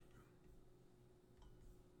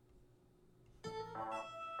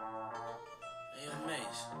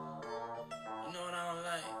You know what I don't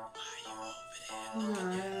like? Why you over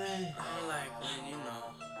there looking at me? I don't like when,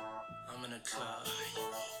 I'm in a club. Why you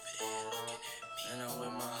over there looking at me? And I'm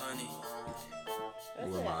with my honey.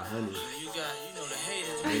 With my honey. You know the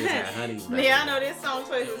haters. Niggas had honey. Yeah, I know this song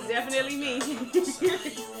choice was definitely me.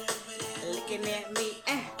 Looking at me.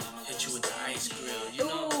 Hit you with the ice grill, you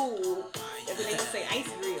know? Ooh. That's what they used to say, ice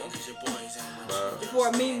grill. Bro,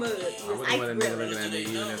 Before me mud, it I was wouldn't ice want a grill. nigga looking at me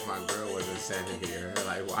even if my girl wasn't standing here.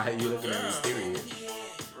 Like, why are you looking at me serious?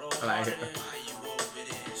 Like,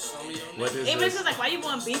 what is Even if this? it's like, why you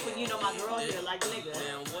want beef when you know my girl here? Like, nigga,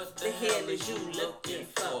 the hell is you looking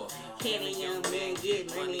for? Can a young man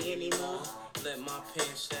get money anymore? Let my pen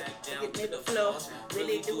stack down Get to me the the floor.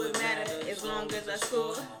 Really do it matter as long as I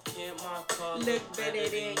score? Look better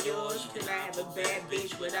than yours. Can I have a bad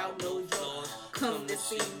bitch without no drawers? Come to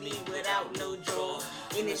see me without no drawers.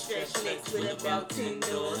 In a stretch next with about 10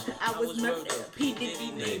 doors. I was murdered. P.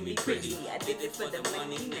 Diddy made me pretty. I did it for the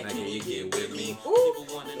money. Now can you get with me? Ooh,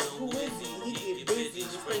 who is he? He get busy.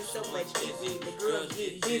 Spray so much easy. The girls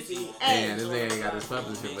get busy. Man, this nigga ain't got his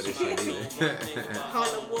publishing for this shit either. Call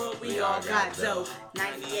the world, we all got dough.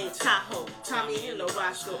 98 Tahoe, Tommy and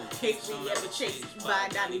Roscoe. Case we ever chased by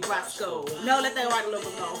Donnie Brasco. No, let that ride a little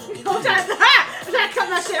bit more. I'm trying to cut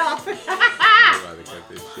my shit off. I'm about to cut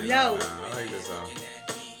this shit No. off. I like this song.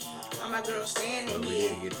 My girl standing But we here.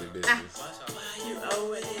 didn't get to business. You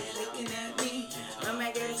over there looking at me.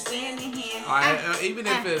 My girl standing here. Alright, even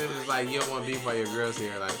if it was like you don't want beef while your girl's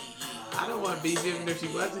here, like, I don't want beef even if she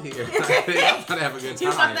wasn't here. I'm trying to have a good You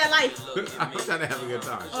about time. that life. I'm trying to have a good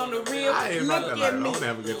time. On the real, I ain't about look that at life. I me. want to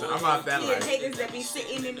have a good time. I'm about that Yeah, life. haters that be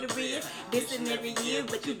sitting in the rear, dissing every year,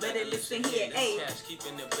 but you better listen here. Hey,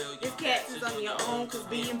 this cat is on your own, cause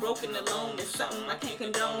being broken alone is something I can't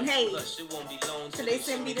condone. Hey, so they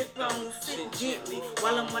send me the throne, sit gently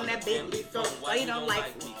while I'm on that Bentley throne. Why you don't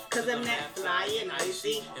like me? Cause I'm that fly and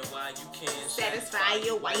icy. Satisfy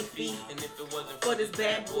your wifey for this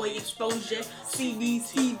bad boy exposure.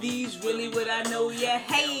 CDs, TVs, really what I know, yeah.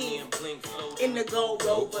 Hey, in the Gold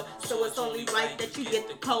Rover, so it's only right that you get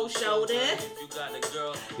the cold shoulder.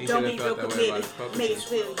 He Don't should be have real felt that way about committed, his make publishing. it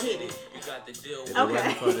feel hit it. If it Okay.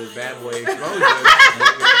 wasn't for this bad boy exposure,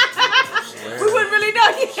 We wouldn't really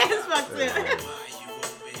know he has fucked up.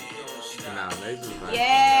 Nah, Mace was fine.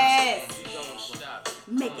 Yes.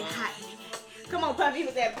 Make it hot. Come on, Puffy,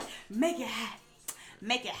 with that. Make it hot.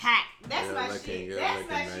 Make it hot. That's Good my looking, shit. good That's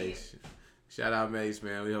looking, my shit. Mace. Shout out Mace,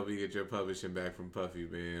 man. We hope you get your publishing back from Puffy,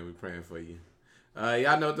 man. We praying for you.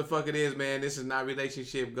 Y'all know what the fuck it is, man. This is Not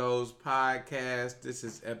Relationship Goals podcast. This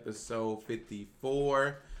is episode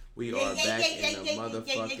 54. We are back in the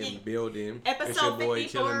motherfucking building. It's your Episode boy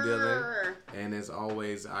 54. Chillin' Dylan. And as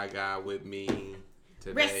always, I got with me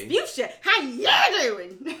today. Respucia, how you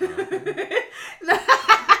doing?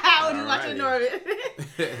 I was just watching Norbit.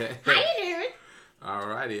 How you doing?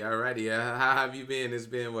 Alrighty. How have you been? It's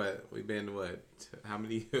been what? We've been what? How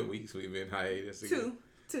many weeks we've been hiatus? Two.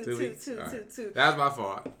 Weeks? All right. That was my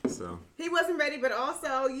fault. So He wasn't ready, but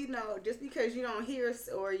also, you know, just because you don't hear us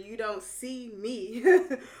or you don't see me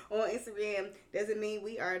on Instagram doesn't mean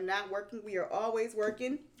we are not working. We are always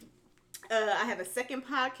working. I have a second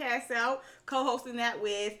podcast out, co-hosting that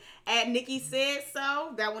with Nikki Said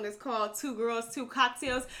So. That one is called Two Girls, Two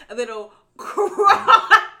Cocktails. A little and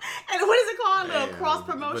what is it called? A little cross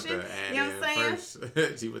promotion. You know what I'm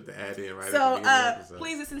saying? She put the ad in right So, at the beginning of the episode.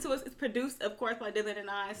 please listen to us. It's produced, of course, by Dylan and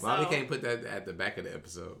I. So. Why we can't put that at the back of the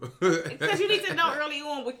episode? Because you need to know early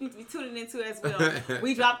on what you need to be tuning into as well.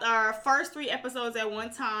 We dropped our first 3 episodes at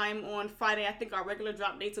one time on Friday. I think our regular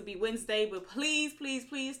drop dates will be Wednesday. But please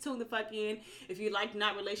tune the fuck in. If you like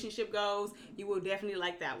Not Relationship Goals, you will definitely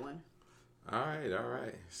like that one. All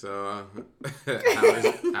right. So,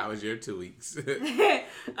 how was your 2 weeks? So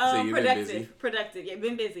you've been busy? Productive. Yeah,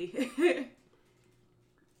 been busy.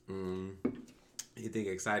 You think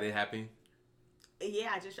excited, happy?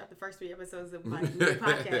 Yeah, I just dropped the first 3 episodes of my new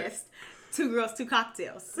podcast. Two Girls, Two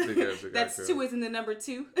Cocktails. That's cocktails. 2 is in the number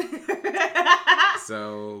 2.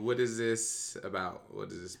 So, what is this about?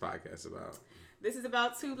 What is this podcast about? This is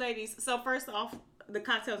about 2 ladies. So first off, the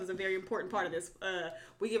cocktails is a very important part of this.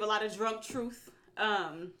 We give a lot of drunk truth.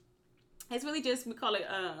 It's really just, we call it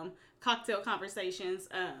cocktail conversations.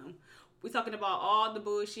 We're talking about all the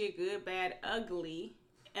bullshit, good, bad, ugly.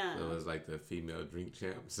 So it's like the female drink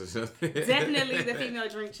champs or something. Definitely the female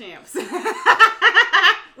drink champs.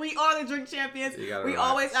 We are the drink champions. We relax.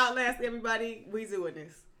 always outlast everybody. We doing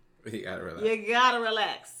this. You gotta relax. You gotta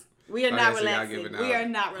relax. We are not So y'all relaxing. giving We out- are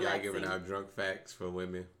not relaxing. Y'all giving out drunk facts for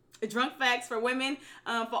women. Drunk facts for women,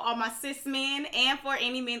 for all my cis men, and for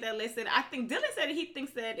any men that listen. I think Dylan said he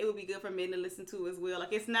thinks that it would be good for men to listen to as well.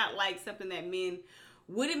 Like, it's not like something that men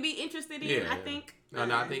wouldn't be interested in, I think. No,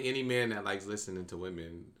 I think any man that likes listening to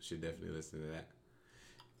women should definitely listen to that.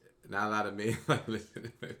 Not a lot of men like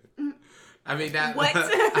listening to women. I mean, not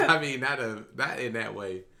in that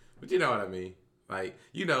way. But you know what I mean. Like,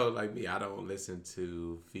 you know, like me, I don't listen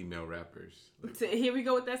to female rappers. Here we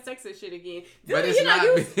go with that sexist shit again. Dude, but it's not.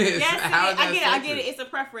 I get it. It's a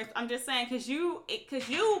preference. I'm just saying, cause you.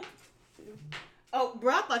 Oh,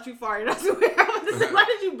 bro, I thought you farted. I swear. Why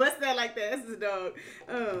did you bust that like that? That's the dog.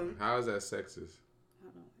 How is that sexist?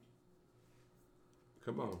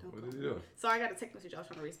 Come on, what did you do? So I got a text message I was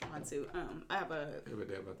trying to respond to. I have a. Every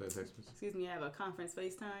day about that text message. Excuse me, I have a conference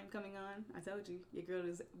FaceTime coming on. I told you, your girl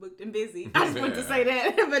is booked and busy. I just wanted to say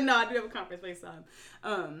that, but no, I do have a conference FaceTime.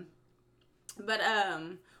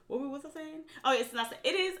 What was I saying? Oh, it's not. It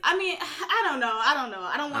is. I mean, I don't know. I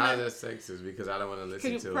don't want to. How is that sexist? Because I don't want to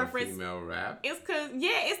listen to a female rap. It's because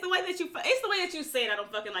it's the way that you say it. I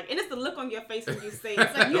don't fucking like, and it's the look on your face when you say it.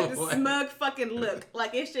 It's like you have the smug fucking look.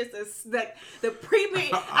 Like it's just like the premium.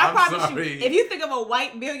 I promise you, if you think of a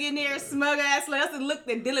white billionaire smug ass, that's the look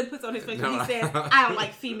that Dylan puts on his face when he says, "I don't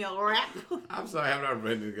like female rap." I'm sorry, I'm not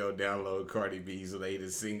ready to go download Cardi B's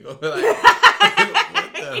latest single. Like,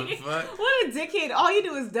 what the fuck? What a dickhead! All you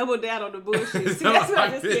do is double down on the bullshit. See, that's what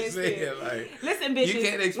I just said. Like, listen,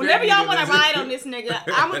 bitches. Whenever y'all want to ride on this nigga,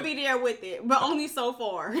 I'm gonna be there with it, but only so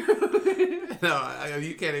far. No,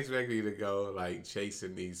 you can't expect me to go like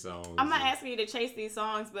chasing these songs. I'm not asking you to chase these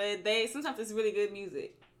songs, but sometimes it's really good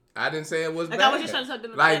music. I didn't say it was like, bad. I was just trying to tell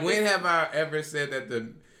them like, when have I ever said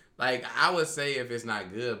that I would say if it's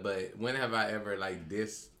not good, but when have I ever like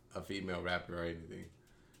dissed a female rapper or anything?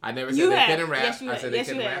 I never said they couldn't rap. Yes, you I have. said they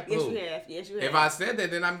couldn't rap. Yes, you have. If I said that,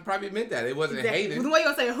 then I probably meant that. It wasn't hated. The way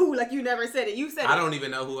you're saying who, like you never said it. You said it. I don't even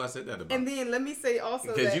know who I said that about. And then let me say also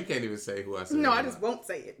because you can't even say who I said. No, I just won't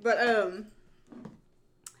say it. But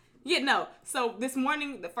yeah, no. So this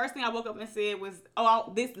morning, the first thing I woke up and said was,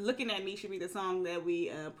 this Looking At Me should be the song that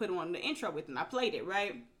we put on the intro with, and I played it,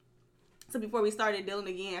 right? So before we started, Dylan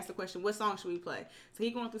again asked the question, what song should we play? So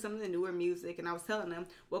he going through some of the newer music, and I was telling him,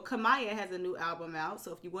 well, Kamaya has a new album out,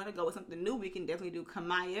 so if you want to go with something new, we can definitely do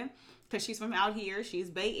Kamaya, because she's from out here. She's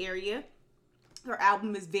Bay Area. Her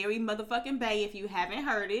album is very motherfucking Bay, if you haven't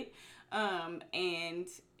heard it. And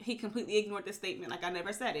he completely ignored the statement, like I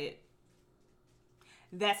never said it.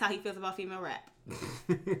 That's how he feels about female rap.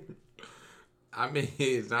 I mean,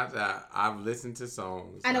 it's not that I've listened to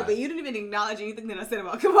songs. I know, but you didn't even acknowledge anything that I said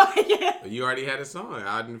about Kamaya. You already had a song.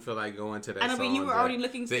 I didn't feel like going to that song. I know, but you were already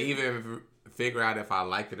looking to even figure out if I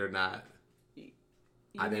liked it or not.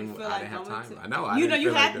 I didn't have time. I know. You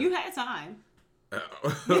had time.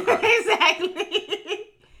 Exactly.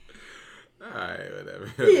 All right, whatever.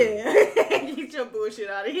 Yeah, get your bullshit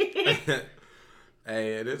out of here.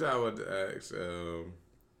 Hey, this I would ask.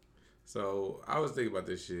 So I was thinking about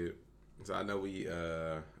this shit. So I know we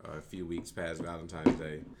are a few weeks past Valentine's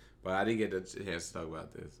Day, but I didn't get the chance to talk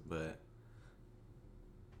about this. But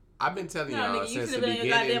I've been telling y'all since the beginning. You should have been in a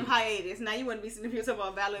goddamn hiatus. Now you want to be sitting here talking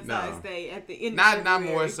about Valentine's Day at the end. Not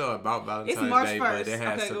more so about Valentine's it's March Day, 1st. But it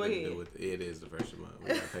has something to do with it. It is the first month. We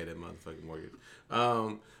gotta pay that motherfucking mortgage.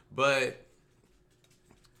 But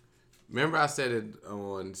remember, I said it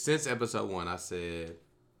since episode 1. I said.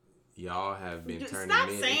 Y'all have been turning men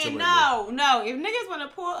into women. Stop saying no. If niggas want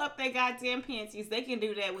to pull up their goddamn panties, they can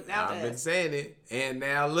do that without us. I've been saying it. And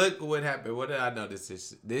now look what happened. What did I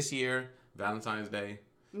notice this year, Valentine's Day?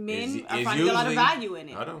 Men are finding a lot of value in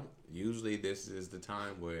it. Hold on. Usually this is the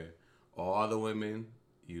time where all the women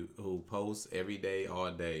who post every day, all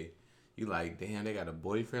day, you like, damn, they got a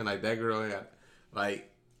boyfriend. Like that girl got, like,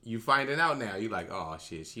 you finding out now. You like, oh,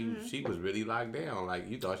 shit, she was really locked down. Like,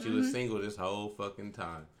 you thought she was single this whole fucking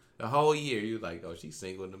time. The whole year, you like, oh, she's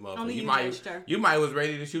single in the motherfucker. Only you might was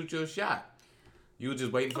ready to shoot your shot. You were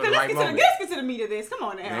just waiting for the right moment. Let's get to the meat of this. Come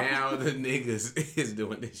on now. Now the niggas is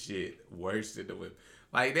doing this shit worse than the women.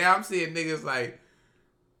 Like, now I'm seeing niggas like,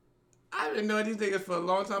 I've been knowing these niggas for a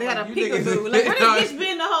long time. They got a peekaboo. Like, where this bitch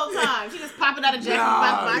been the whole time? She just popping out of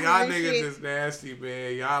jacket. Y'all niggas just nasty,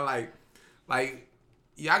 man. Y'all like,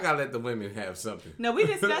 y'all gotta let the women have something. No, we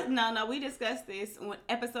discussed. We discussed this on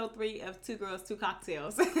episode 3 of 2 Girls, 2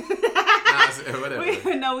 Cocktails.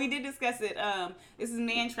 Whatever. We did discuss it. This is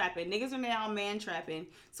man trapping. Niggas are now man trapping.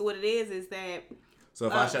 So what it is that. So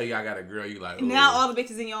if I show you I got a girl, you like. Ooh. Now all the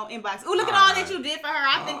bitches in your inbox. Ooh, look at all that you did for her.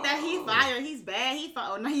 I think that he's fire. He's bad.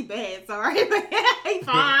 Oh no, he bad. Sorry, he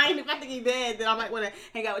fine. If I think he bad, then I might want to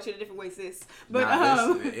hang out with you in a different way, sis. But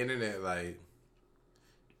the internet, like.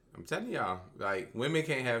 I'm telling y'all, like, women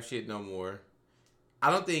can't have shit no more.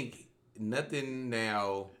 I don't think nothing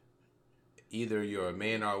now, either you're a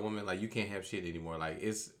man or a woman, like, you can't have shit anymore. Like,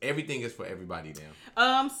 it's everything is for everybody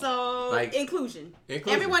now. So like, inclusion.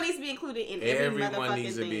 Everyone needs to be included in every motherfucking thing. Everyone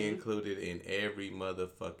needs to be included in every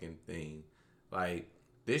motherfucking thing. Like,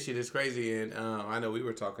 this shit is crazy, and I know we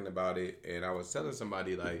were talking about it, and I was telling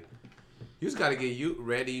somebody, like, you just gotta get you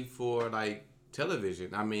ready for, like,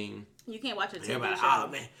 television. I mean, you can't watch a TV like, show. oh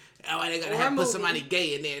man, why they gotta put somebody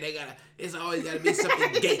gay in there? It's always gotta be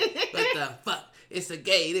something gay. What the fuck? It's a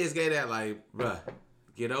gay this, gay that. Like, bruh,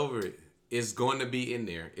 get over it. It's going to be in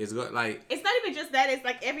there. It's like, it's not even just that. It's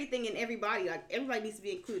like everything and everybody. Like, everybody needs to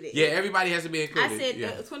be included. Yeah, everybody has to be included. I said,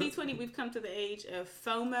 2020, we've come to the age of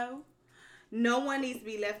FOMO. No one needs to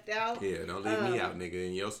be left out. Yeah, don't leave me out, nigga,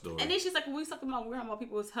 in your story. And then she's like, we're talking about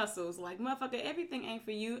people's hustles. Like, motherfucker, everything ain't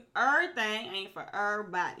for you. Everything ain't for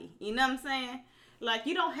everybody. You know what I'm saying? Like,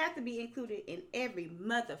 you don't have to be included in every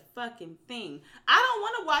motherfucking thing. I don't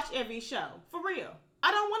want to watch every show. For real. I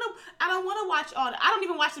don't want to watch all I don't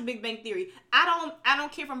even watch The Big Bang Theory. I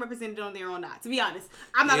don't care if I'm represented on there or not. To be honest,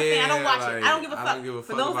 I'm not a fan. I don't watch it. I don't give a fuck.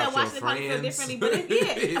 For those that watch it, probably feel differently.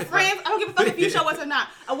 But friends, I don't give a fuck if you show us or not.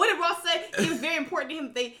 What did Ross say? It was very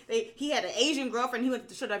important to him. He had an Asian girlfriend. He wanted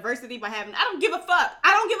to show diversity by having. I don't give a fuck.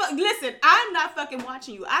 Listen, I'm not fucking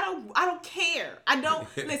watching you. I don't care. I don't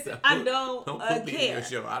listen. I don't put me in your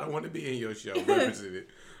show. I don't want to be in your show represented.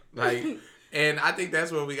 Like, and I think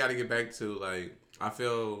that's what we got to get back to. Like, I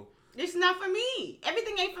feel it's not for me.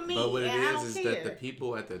 Everything ain't for me. But what it is that the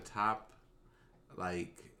people at the top,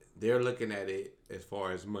 like, they're looking at it as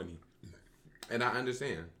far as money. And I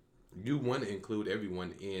understand. You want to include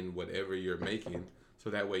everyone in whatever you're making,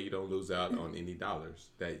 so that way you don't lose out on any dollars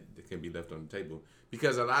that can be left on the table.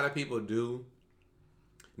 Because a lot of people do,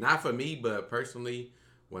 not for me, but personally,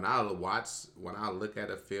 when I look at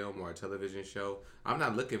a film or a television show, I'm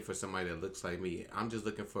not looking for somebody that looks like me. I'm just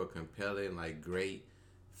looking for a compelling, like, great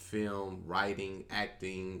film, writing,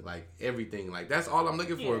 acting, like, everything. Like, that's all I'm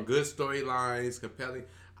looking for. Good storylines, compelling.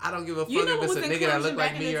 I don't give a fuck if it's a nigga that look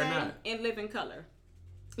like me or not. In Living Color.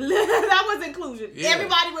 That was inclusion. Yeah.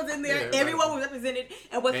 Everybody was in there. Everyone was represented.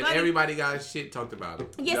 And funny, everybody got shit talked about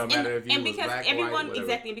it. Yes, no matter if you was black, everyone, white,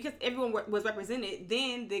 exactly, and because everyone was represented,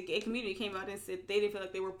 then the gay community came out and said they didn't feel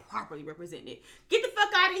like they were properly represented. Get the fuck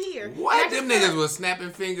out of here. What? Them niggas was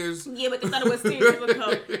snapping fingers. Yeah, but they thought it was stereotypical.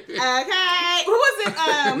 Okay. Who was it?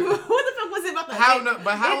 Who the fuck was it about the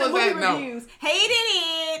how was that? Reviews? Hated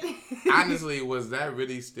it. Honestly, was that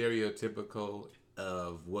really stereotypical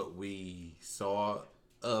of what we saw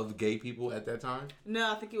of gay people at that time?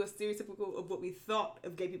 No, I think it was stereotypical of what we thought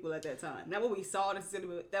of gay people at that time. Not what we saw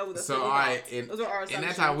necessarily, but that was the so. Those were our assumptions. And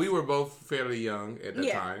that's how we were both fairly young at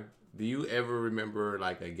the time. Do you ever remember,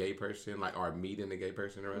 like, a gay person, like, or meeting a gay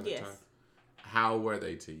person around that time? How were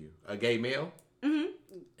they to you? A gay male? Mm-hmm.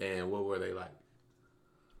 And what were they like?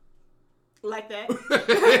 Like that.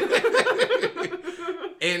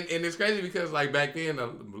 and it's crazy because, like, back then,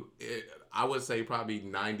 I would say probably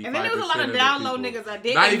 95%. And then there was a lot of down low niggas I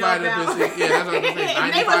didn't know about. Yeah, that's what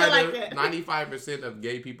I'm saying. 95% of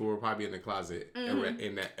gay people were probably in the closet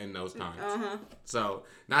in those times. Uh-huh. So,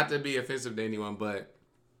 not to be offensive to anyone, but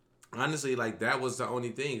honestly, like, that was the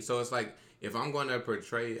only thing. So, it's like, if I'm going to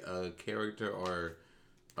portray a character or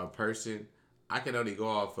a person, I can only go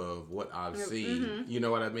off of what I've seen. Mm-hmm. You know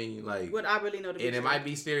what I mean? Like, what I really know to be and true. It might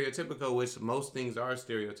be stereotypical, which most things are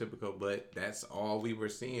stereotypical, but that's all we were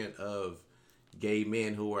seeing of gay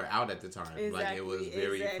men who were out at the time. Exactly, like, it was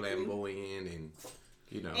very flamboyant and,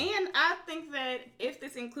 you know. And I think that if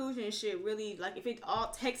this inclusion shit really, like, if it all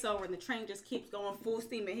takes over and the train just keeps going full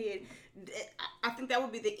steam ahead, I think that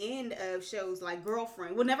would be the end of shows like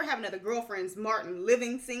Girlfriend. We'll never have another Girlfriends, Martin,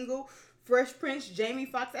 Living Single, Fresh Prince, Jamie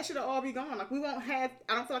Foxx, that should have all be gone. Like, we won't have,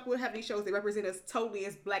 I don't feel like we'll have these shows that represent us totally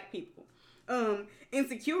as black people.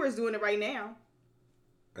 Insecure is doing it right now.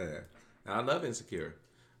 Yeah. I love Insecure.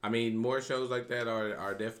 I mean, more shows like that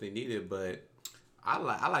are definitely needed, but I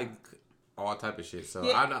like all type of shit. So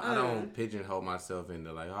I don't pigeonhole myself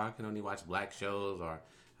into, like, oh, I can only watch black shows, or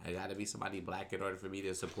I gotta be somebody black in order for me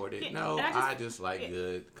to support it. No, I just like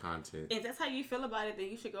good content. If that's how you feel about it, then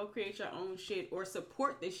you should go create your own shit or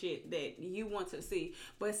support the shit that you want to see.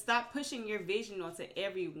 But stop pushing your vision onto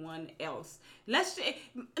everyone else.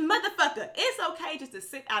 Motherfucker, it's okay just to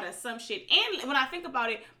sit out of some shit. And when I think about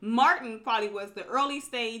it, Martin probably was the early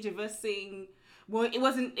stage of us seeing. Well, it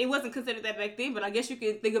wasn't considered that back then, but I guess you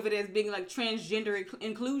can think of it as being like transgender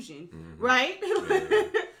inclusion, right? Yeah.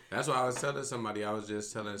 That's why I was telling somebody. I was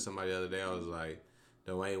just telling somebody the other day. I was like,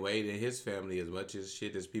 Dwayne Wade and his family, as much as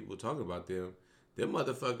shit as people talk about them, them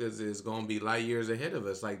motherfuckers is gonna be light years ahead of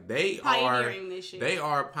us. Like they Pioneering this shit. They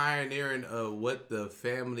are pioneering what the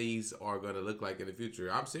families are gonna look like in the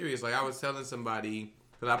future. I'm serious. Like I was telling somebody,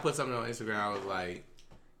 because I put something on Instagram. I was like,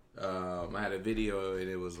 I had a video and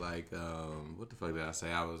it was like, what the fuck did I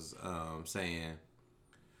say? I was saying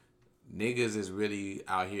niggas is really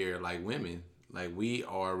out here like women. Like we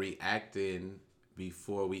are reacting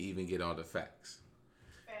before we even get all the facts.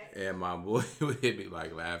 And my boy would hit me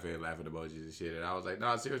like laughing emojis and shit. And I was like,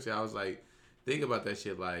 no, seriously. I was like, think about that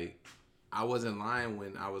shit. Like, I wasn't lying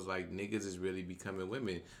when I was like, niggas is really becoming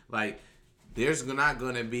women. Like, there's not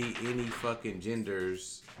going to be any fucking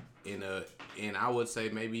genders in I would say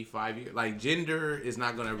maybe 5 years. Like, gender is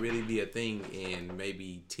not going to really be a thing in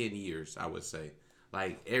maybe 10 years, I would say.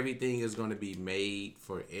 Like, everything is going to be made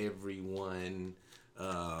for everyone.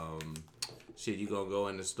 Shit, you gonna go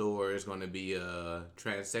in the store, it's gonna be a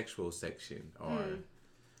transsexual section or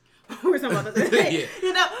we're talking about that. Yeah.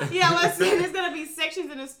 You know, yeah, I was saying there's gonna be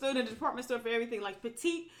sections in the store, the department store for everything, like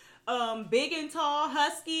petite, big and tall,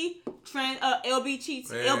 husky,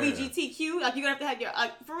 LBGTQ. Like you're gonna have to have your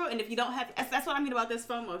for real. And if you don't have, that's what I mean about this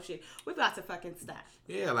FOMO shit. We've got to fucking stop.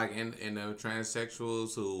 Yeah, like and the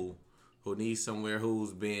transsexuals who need somewhere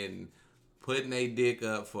who's been putting their dick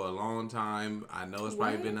up for a long time. I know it's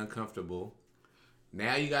probably been uncomfortable.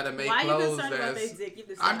 Now you gotta make clothes. Why are you concerned about their dick?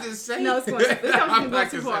 I'm just saying. No, it's going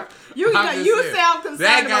too far. You sound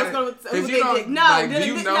concerned about what's going with their dick. No, like,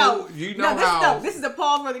 no. This is a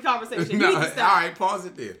pause-worthy conversation. You need to stop. All right, pause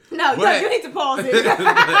it then. No, you need to pause it.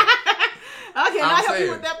 I cannot help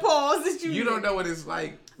you with that pause that you. You don't know what it's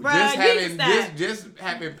like. Bruh, just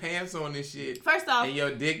having pants on and shit. First off, and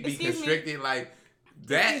your dick be constricted like.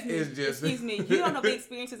 That is just. Excuse me. You don't know the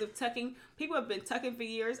experiences of tucking. People have been tucking for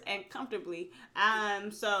years and comfortably.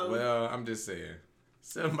 Well, I'm just saying.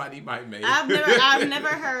 Somebody might make. I've never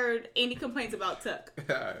heard any complaints about tuck.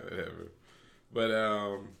 Whatever. But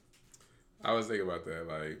I was thinking about that.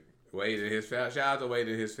 Like Wade and his shout out to Wade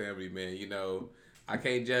and his family, man. You know, I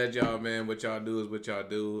can't judge y'all, man. What y'all do is what y'all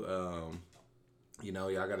do. You know,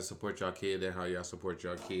 y'all gotta support y'all kid and how y'all support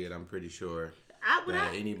your kid. I'm pretty sure.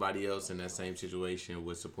 Anybody else in that same situation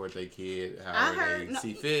would support their kid however they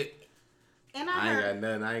see fit. And I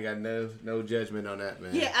ain't got no judgment on that, man.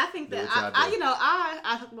 Yeah, I think that I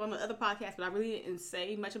talked about on the other podcast, but I really didn't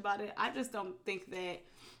say much about it. I just don't think that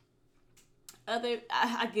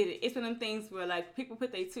I get it. It's one of them things where like people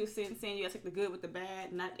put their 2 cents in. You gotta take the good with the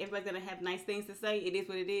bad. Not everybody's gonna have nice things to say. It is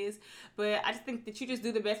what it is. But I just think that you just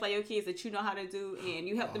do the best by your kids that you know how to do, and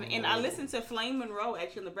you help them. And I listened to Flame Monroe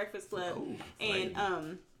actually on the Breakfast Club,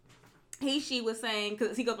 and she was saying,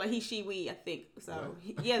 because he goes like he, she, we, I think. So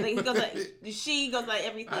yeah, he goes like she goes like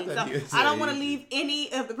everything. So I don't want to leave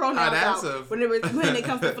any of the pronouns out when it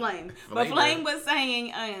comes to Flame. But Flame was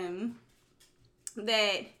saying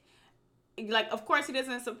that. Like, of course, he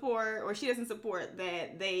doesn't support, or she doesn't support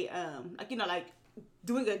that they, like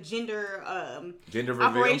doing a gender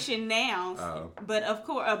operation now. Oh. But of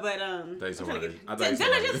course,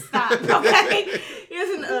 just stop, okay?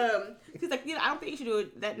 He's like, I don't think you should do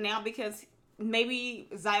that now because maybe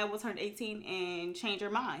Zaya will turn 18 and change her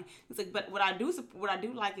mind. It's like, but what I do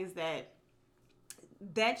like is that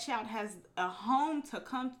child has a home to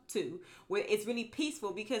come to where it's really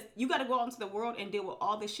peaceful, because you got to go out into the world and deal with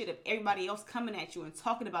all this shit of everybody else coming at you and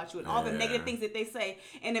talking about you and all the negative things that they say.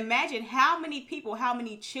 And imagine how many people, how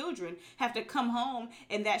many children have to come home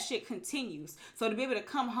and that shit continues. So to be able to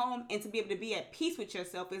come home and to be able to be at peace with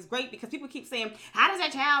yourself is great, because people keep saying, how does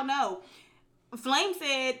that child know? Flame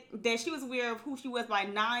said that she was aware of who she was by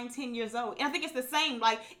 9-10 years old, and I think it's the same.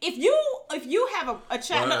 Like if you have a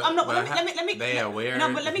child,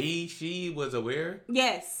 she was aware.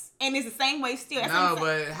 Yes, and it's the same way still. That's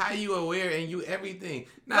but how you aware and you everything?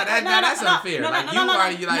 That's unfair.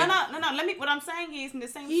 What I'm saying is in the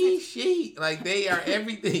same. She, like they are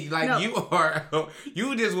everything. Like you are.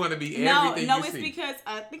 You just want to be everything. No, it's because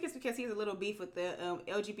I think it's because he has a little beef with the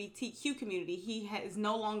LGBTQ community. He is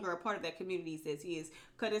no longer a part of that community. He says he has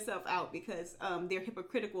cut himself out because they're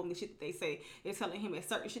hypocritical in the shit that they say. They're telling him a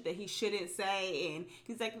certain shit that he shouldn't say, and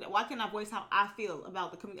he's like, why can't I voice how I feel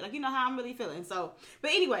about the community? Like, you know how I'm really feeling. So,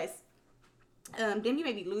 but anyways. Then you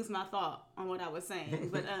made me lose my thought on what I was saying,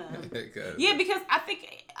 but yeah, because I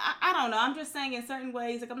think I don't know. I'm just saying in certain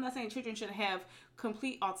ways, like I'm not saying children should have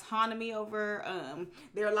complete autonomy over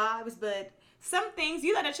their lives, but some things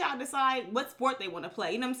you let a child decide what sport they want to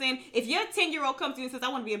play. You know what I'm saying? If your 10-year-old comes to you and says, I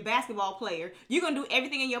want to be a basketball player, you're going to do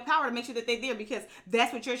everything in your power to make sure that they're there because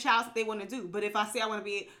that's what your child said they want to do. But if I say I want to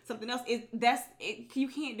be something else, you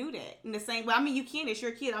can't do that in the same way. I mean, you can. It's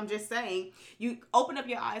your kid. I'm just saying, you open up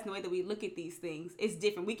your eyes in the way that we look at these things. It's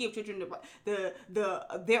different. We give children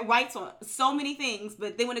their rights on so many things,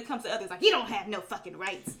 but then when it comes to others, like, you don't have no fucking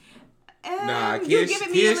rights. Nah, kids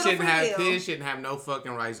shouldn't have no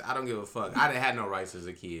fucking rights. I don't give a fuck. I didn't have no rights as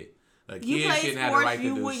a kid. A kid shouldn't have the right to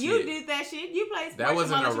do shit. You did that shit. You played sports. That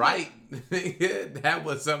wasn't a right. That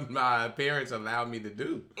was something my parents allowed me to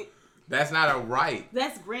do. That's not a right.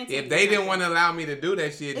 That's granted. If they didn't want to allow me to do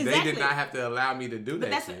that shit, they did not have to allow me to do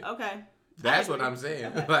that shit. Okay. That's what I'm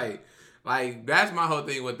saying. Okay. Like that's my whole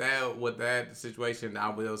thing with that situation. I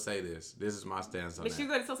will say this. This is my stance on that. But you're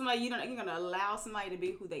going to tell somebody you're going to allow somebody to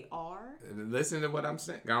be who they are? Listen to what I'm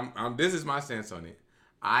saying. This is my stance on it.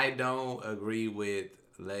 I don't agree with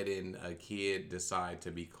letting a kid decide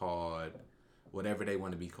to be called whatever they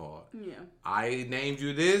want to be called. Yeah. I named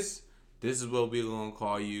you this. This is what we're going to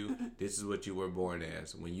call you. This is what you were born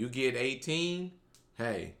as. When you get 18,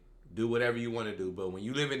 hey, do whatever you want to do. But when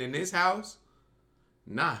you living in this house,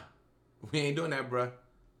 nah. We ain't doing that, bruh.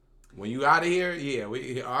 When you out of here, yeah,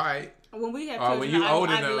 we all right. When we have children, when you old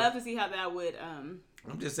I'd enough, love to see how that would. I'm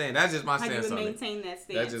just saying that's just my how stance you would on maintain it. that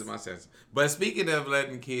stance. That's just my sense. But speaking of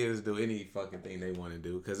letting kids do any fucking thing they want to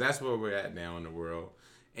do, because that's where we're at now in the world.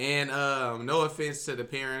 And no offense to the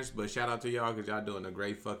parents, but shout out to y'all because y'all doing a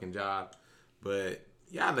great fucking job. But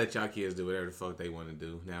y'all let y'all kids do whatever the fuck they want to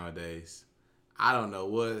do nowadays. I don't know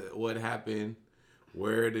what happened.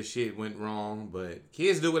 Where the shit went wrong, but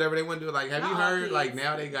kids do whatever they want to do. Like, have you heard? Kids. Like,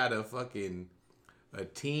 now they got a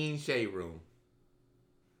teen shade room.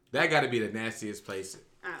 That got to be the nastiest place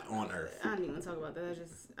on earth. I don't even talk about that.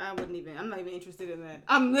 I'm not even interested in that.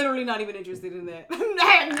 I'm literally not even interested in that.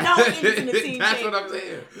 I have no interest in the teen That's shade what I'm room.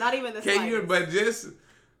 saying. Not even the slightest. But just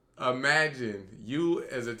imagine you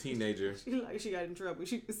as a teenager. She got in trouble.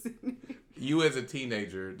 She was sitting there. You as a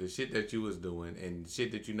teenager, the shit that you was doing and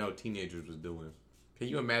shit that you know teenagers was doing. Can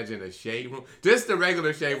you imagine a shade room? Just a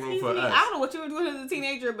regular shade room for us. I don't know what you were doing as a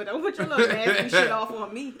teenager, but don't put your little nasty shit off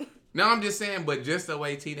on me. No, I'm just saying, but just the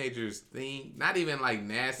way teenagers think, not even like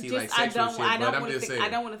nasty, like sexual shit, but I'm just saying. I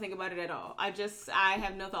don't want to think about it at all. I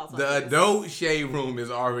have no thoughts on it. The adult shade room is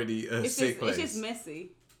already a sick place. It's just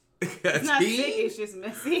messy. It's not sick, it's just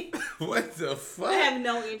messy. What the fuck? I have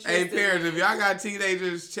no interest. Hey, parents, if y'all got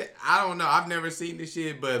teenagers, I don't know. I've never seen this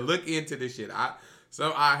shit, but look into this shit.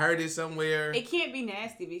 I heard it somewhere. It can't be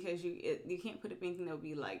nasty because you can't put up anything that would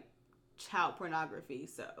be like child pornography.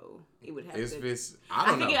 So it would have to.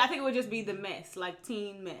 I think it would just be the mess, like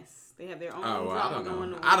teen mess. They have their own drama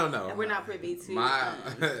going on. I don't know. And we're not privy to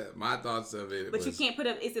my thoughts of it. But you can't put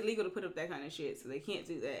up. It's illegal to put up that kind of shit, so they can't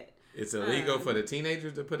do that. It's illegal for the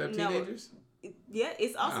teenagers to put up teenagers? Yeah,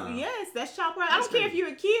 it's also yes. That's child pornography. I don't care if you're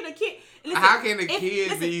a kid. Listen, how can a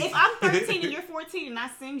kid be? If I'm 13 and you're 14 and I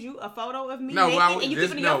send you a photo of me naked and you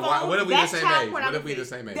keep it in your phone, what if we the same age? What if we the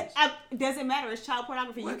same age? It doesn't matter. It's child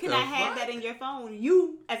pornography. You cannot have that in your phone.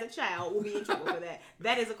 You, as a child, will be in trouble for that.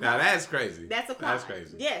 That is a crime. Now that's crazy. That's a crime. That's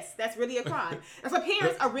crazy. Yes, that's really a crime. That's why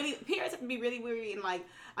parents have to be really weary and like.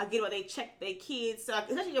 I get why they check their kids,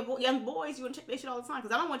 especially your young boys. You want to check their shit all the time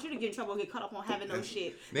because I don't want you to get in trouble and get caught up on having no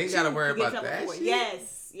shit. They gotta worry about that shit.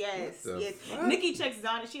 Yes. Nikki checks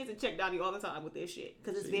Donnie. She has to check Donnie all the time with this shit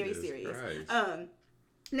because it's very serious. Christ.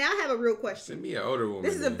 Now I have a real question. Send me an older woman.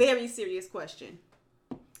 This is a very serious question.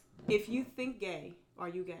 If you think gay, are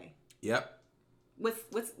you gay? Yep. What's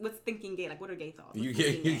thinking gay? Like, what are gay thoughts? You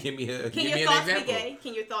give me an example. Can your thoughts be gay?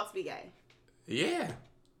 Can your thoughts be gay? Yeah.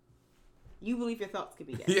 You believe your thoughts can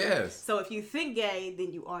be gay. Yes. So if you think gay,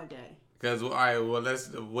 then you are gay. Because, all right, well,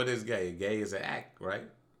 what is gay? Gay is an act, right?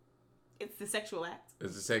 It's the sexual act.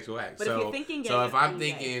 It's a sexual act. But if you're thinking gay,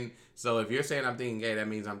 if you're saying I'm thinking gay, that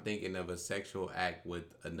means I'm thinking of a sexual act with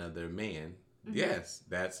another man. Mm-hmm. Yes,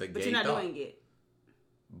 that's a gay thought. But you're not doing it.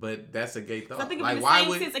 But that's a gay thought. So I think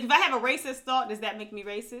if I have a racist thought, does that make me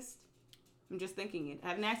racist? I'm just thinking it. I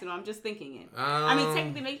haven't asked it. I'm just thinking it. I mean,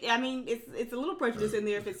 technically, it's a little prejudice in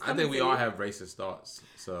there if it's. I think we all have racist thoughts.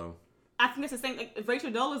 So. I think it's the same. Like, if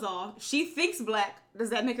Rachel Dolezal, she thinks black. Does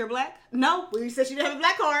that make her black? No. We said she didn't have a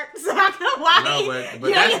black heart. So I don't know why. No,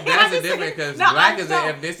 but that's a different because black is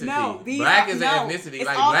an ethnicity. Black is an ethnicity.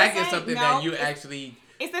 Like black is something that you actually.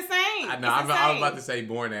 It's the same. I know. I was about to say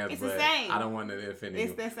born as, but I don't want to offend you.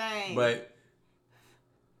 It's the same. But.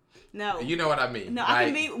 No. You know what I mean. No, I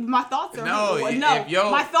can be, my thoughts are,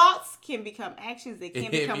 my thoughts can become actions, they can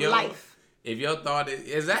become life. If your thought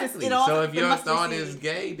is exactly, so if your thought is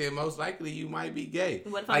gay, then most likely you might be gay.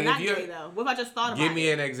 What if I'm not gay though? What if I just thought about it? Give me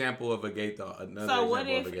an example of a gay thought. So what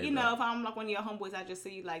if if I'm like one of your homeboys, I just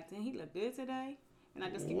see you like, dang, he look good today, and I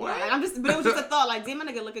just keep going. Like, but it was just a thought, like, damn, my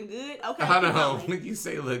nigga looking good. Okay. I don't know. When you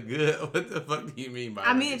say look good, what the fuck do you mean by that?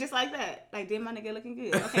 I mean it just like that. Like, damn, my nigga looking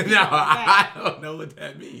good. Okay. No, I don't know what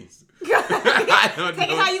that means. I don't Take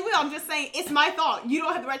know. it how you will. I'm just saying it's my thought. You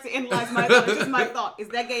don't have the right to analyze my thought. It's just my thought. Is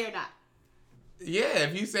that gay or not? Yeah,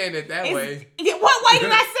 if you saying it that way. What way did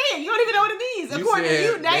I say it? You don't even know what it means. You According said, to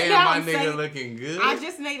you, that's damn, my I'm nigga saying, looking good. I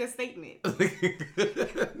just made a statement. Looking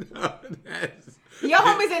good. No, that's... Your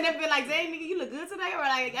homies ain't never been like, dang, nigga, you look good today? Or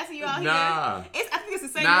like, I see you out here. I think it's the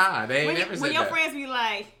same. Nah, they ain't never said when your that. friends be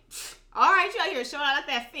like, all right, you out here showing out like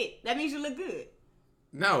that fit. That means you look good.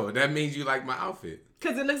 No, that means you like my outfit.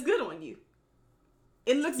 Because it looks good on you.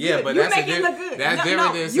 It looks yeah, good. But you that's make it look good. That's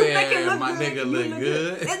different than saying my nigga look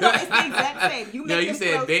good. No, it's the exact same. You make you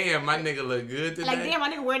said, clothes. Damn, my nigga look good today. Like, damn, my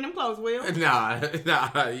nigga wearing them clothes, Will. Nah. So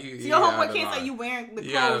your homeboy can't say you wearing the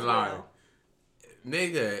clothes, Will.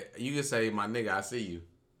 Nigga, you can say, my nigga, I see you.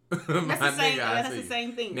 That's the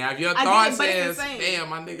same thing. Now, if your thought says, damn,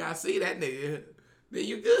 my nigga, I see that nigga, then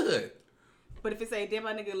you good. But if it say, damn,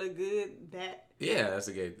 my nigga look good, that... Yeah, that's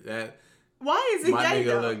a gay... Why is it my gay, nigga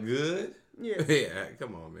though? look good? Yeah. Yeah,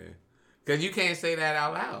 come on, man. Because you can't say that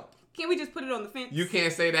out loud. Can't we just put it on the fence? You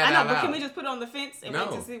can't say that out loud. But can we just put it on the fence and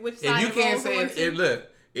wait to see which side if you can't it say it, look,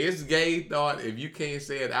 it's gay thought. If you can't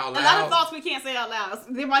say it out loud. A lot of thoughts we can't say out loud.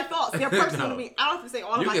 They're my thoughts. They're personal to me. I don't have to say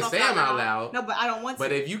all of my thoughts out loud. You can say them out loud. No, but I don't want to.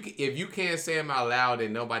 But if you can't say them out loud,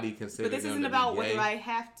 then nobody considers them. But this isn't about whether I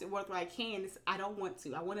have to, whether I can. I don't want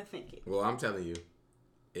to. I want to think it. Well, I'm telling you.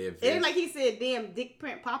 It ain't like he said, damn, dick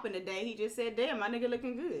print popping today. He just said, damn, my nigga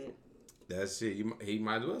looking good. That shit, he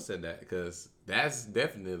might as well said that because that's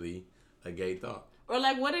definitely a gay thought. Or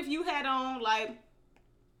like, what if you had on like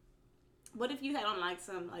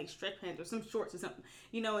some like stretch pants or some shorts or something,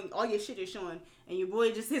 you know, and all your shit is showing, and your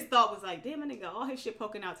boy just his thought was like, damn, my nigga, all his shit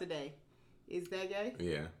poking out today. Is that gay?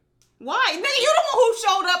 Yeah. Why? Nigga, you the one who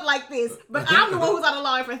showed up like this, but I'm the one who's out of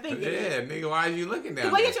line for thinking. Yeah, nigga, why are you looking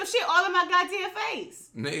down? Why you get your shit all in my goddamn face?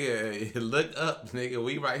 Nigga, look up, nigga.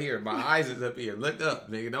 We right here. My eyes is up here. Look up,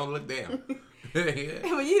 nigga. Don't look down.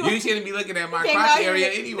 You shouldn't be looking at my crotch area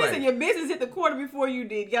anyway. Listen, your business hit the quarter before you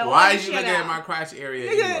did. Why is you looking at my crotch area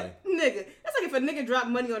anyway? Nigga, that's like if a nigga dropped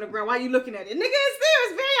money on the ground. Why you looking at it? Nigga, it's there.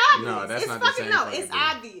 It's very obvious. No, that's it's not fucking, the same. No, it's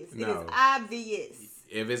obvious. No. It is obvious.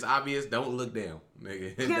 If it's obvious, don't look down,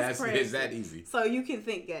 nigga. It's that easy. So you can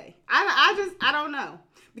think gay. I don't know.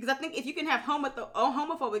 Because I think if you can have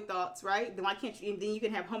homophobic thoughts, right? Then why can't you? Then you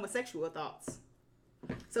can have homosexual thoughts.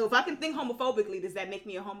 So if I can think homophobically, does that make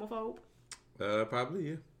me a homophobe? Probably,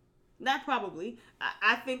 yeah. Not probably.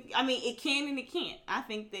 I think. I mean, it can and it can't. I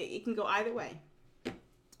think that it can go either way.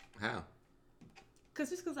 How?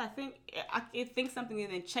 Because I think something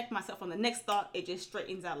and then check myself on the next thought, it just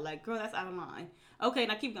straightens out. Like, girl, that's out of line. Okay,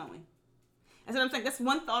 now keep going. That's what I'm saying. That's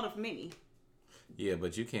one thought of many. Yeah,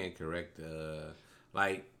 but you can't correct.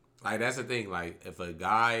 Like that's the thing. Like, if a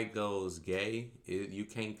guy goes gay, you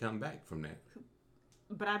can't come back from that.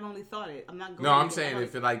 But I've only thought it. I'm not going. No, I'm saying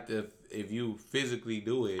if you physically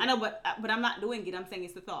do it. I know, but I'm not doing it. I'm saying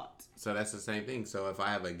it's the thought. So that's the same thing. So if I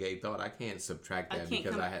have a gay thought, I can't subtract that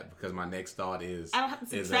because my next thought is. I don't have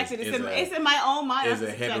to subtract it. It's in my own mind. It's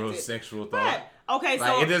a heterosexual thought. Right. Okay, like,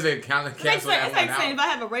 so it doesn't cancel that it's like saying if I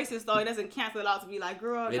have a racist thought, it doesn't cancel it out to be like,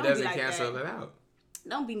 girl, don't be like that. It doesn't cancel it out.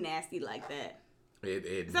 Don't be nasty like that.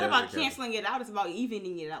 It's not about canceling it out. It's about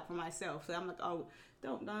evening it out for myself. So I'm like, oh,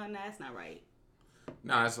 no, that's not right.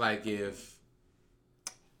 No, it's like if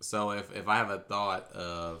I have a thought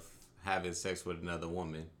of having sex with another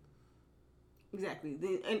woman. Exactly.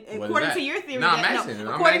 And according to your theory,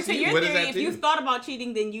 according to your theory, if you thought about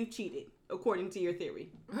cheating, then you cheated. According to your theory.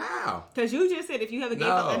 How? Because you just said if you have a gay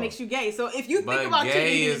thought, that makes you gay. So if you think about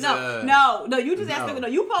cheating, you just asked. No,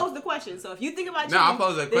 you posed the question. So if you think about cheating, I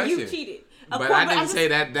posed the question. Then you cheated. But I didn't say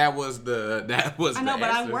that was the I know, the but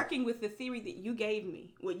answer. I'm working with the theory that you gave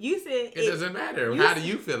me. What you said. It doesn't matter. How do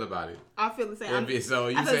you feel about it? I feel the same. So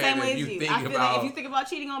you I feel the same way as you. I feel like if you think about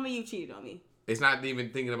cheating on me, you cheated on me. It's not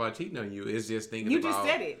even thinking about cheating on you. It's just thinking about. You just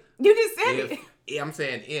said it. You just said it. I'm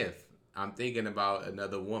saying if I'm thinking about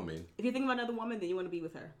another woman. If you think about another woman, then you want to be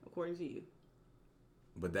with her, according to you.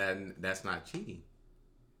 But that's not cheating.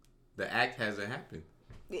 The act hasn't happened.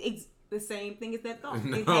 It's the same thing as that thought.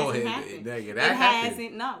 It hasn't happened. It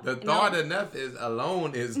hasn't. No. The thought enough is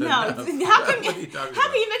enough. No. How can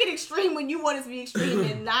you make it extreme when you want it to be extreme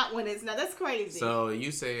and not when it's not? That's crazy. So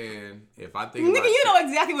you saying if I think nigga, you know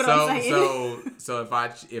exactly what I'm saying. So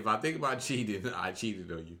if I think about cheating, I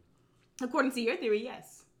cheated on you. According to your theory,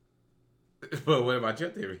 yes. But what about your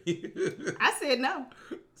theory? I said no.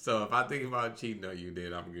 So if I think about cheating on you,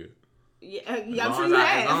 then I'm good. Yeah, I'm sure you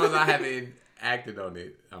have. As long as I haven't acted on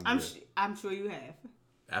it, I'm good. I'm sure you have.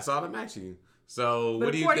 That's all I'm asking you. So But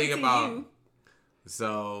what do you think about? you,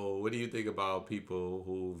 So what do you think about people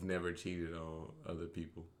who've never cheated on other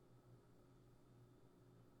people?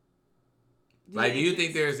 Like, do you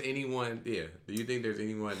think there's anyone? Yeah. Do you think there's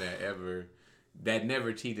anyone that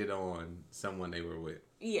never cheated on someone they were with?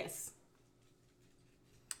 Yes.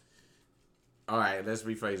 All right, let's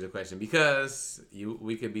rephrase the question because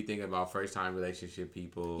we could be thinking about first time relationship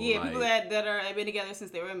people. Yeah, like, people that have been together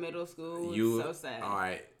since they were in middle school. It's so sad. All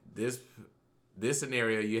right, this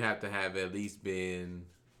scenario you have to have at least been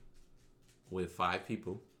with 5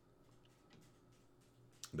 people.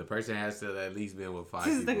 The person has to at least been with 5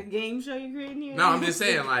 people. This is like a game show you're creating here? No, I'm just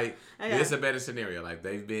saying, like, okay. This is a better scenario. Like,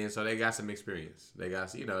 they've been, so they got some experience. They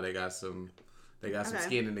got, they got some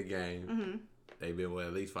skin in the game. Mm-hmm. They've been with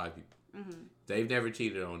at least 5 people. Mm-hmm. They've never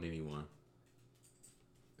cheated on anyone.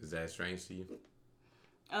 Is that strange to you?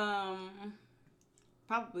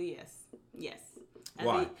 Probably yes. Yes.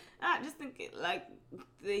 Why? I just think like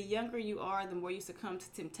the younger you are, the more you succumb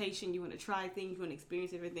to temptation. You want to try things, you want to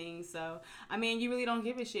experience everything. So I mean, you really don't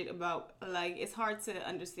give a shit about like it's hard to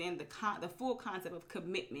understand the full concept of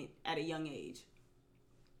commitment at a young age.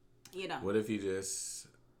 You know. What if you just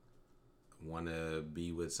want to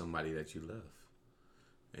be with somebody that you love?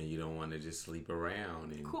 And you don't want to just sleep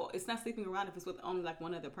around. And... Cool. It's not sleeping around if it's with only like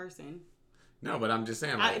one other person. No, but I'm just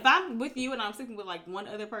saying. Like... if I'm with you and I'm sleeping with like one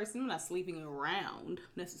other person, I'm not sleeping around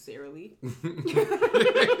necessarily. I mean,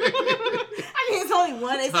 it's only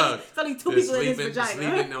one. It's only 2 people in his vagina.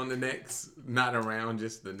 Sleeping on the necks, not around,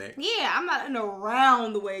 just the neck. Yeah, I'm not in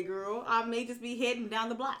around the way, girl. I may just be heading down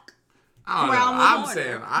the block. I don't know. I'm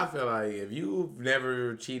saying, I feel like if you've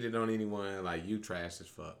never cheated on anyone, like you trash as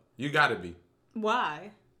fuck. You gotta be.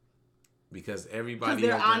 Why? Because everybody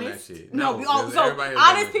they're has done honest? that shit. No, so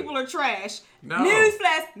honest people are trash. No.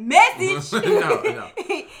 Newsflash message. No.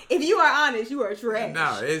 If you are honest, you are trash.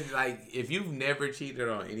 No, it's like if you've never cheated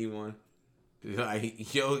on anyone,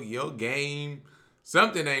 like your game,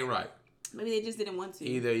 something ain't right. Maybe they just didn't want to.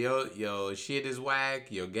 Either your shit is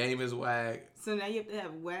whack, your game is whack. So now you have to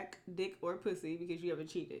have whack dick or pussy because you haven't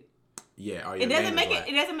cheated. Yeah, or it doesn't make it.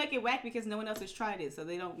 It doesn't make it whack because no one else has tried it, so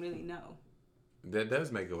they don't really know. That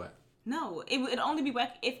does make it whack. No, it would only be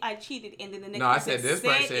whack if I cheated and then the next. No, I said this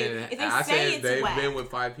person. I said they've whack. been with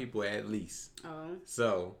 5 people at least. Oh.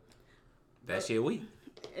 So that shit weak.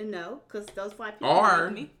 No, because those 5 people. Or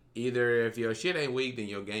with me. Either if your shit ain't weak, then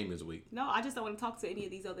your game is weak. No, I just don't want to talk to any of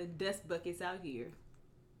these other dust buckets out here.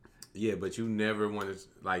 Yeah, but you never wanted,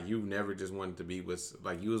 like, you never just wanted to be with,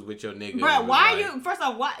 like, you was with your nigga. Bro, why you, first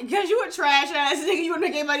off, why? Because you a trash ass nigga. You would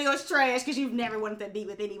make anybody else trash because you've never wanted to be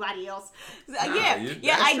with anybody else.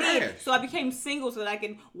 I did. So I became single so that I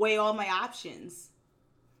can weigh all my options.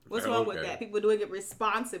 What's wrong with that? People doing it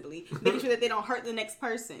responsibly, making sure that they don't hurt the next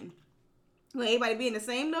person. Well, everybody be in the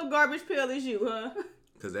same little garbage pail as you, huh?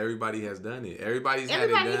 Because everybody has done it. Everybody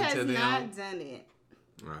has not done it.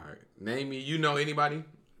 All right. Name me, you know anybody?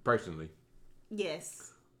 Personally.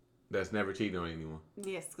 Yes. That's never cheated on anyone.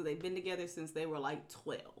 Yes, because they've been together since they were like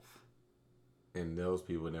 12. And those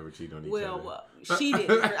people never cheat on each other. Well, she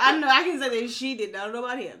didn't. I know. I can say that she did. I don't know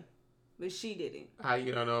about him. But she didn't. How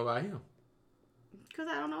you don't know about him? Because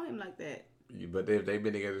I don't know him like that. But they've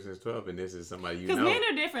been together since 12 and this is somebody you know. Because men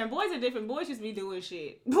are different. Boys are different. Boys just be doing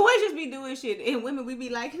shit. Boys just be doing shit. And women, we be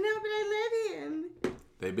like, no, but I love him.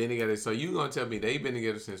 They've been together. So you gonna tell me they've been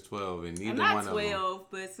together since 12 and neither one of them. Not 12,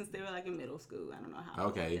 but since they were like in middle school. I don't know how.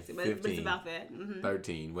 Okay, 15, but it's about that. Mm-hmm.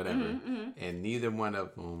 13, whatever. And neither one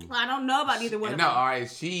of them. Well, I don't know about either one of them. No, all right,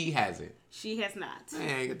 she hasn't. She has not.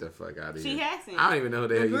 Man, get the fuck out of here. She hasn't. I don't even know who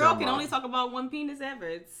the hell you girl can only talk about one penis ever.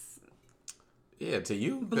 It's... Yeah, to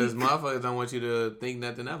you. Because motherfuckers don't want you to think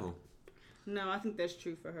nothing of them. No, I think that's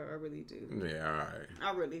true for her. I really do. Yeah, all right.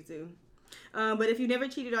 I really do. But if you never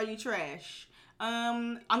cheated, are you trash?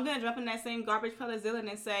 I'm gonna jump in that same garbage pail as Dylan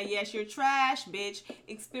and say, yes, you're trash, bitch.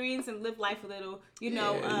 Experience and live life a little. You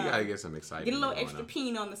know, you gotta get some excitement. Get a little extra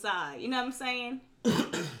peen on the side. You know what I'm saying?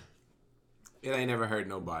 It ain't never hurt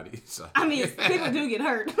nobody. So. I mean, people do get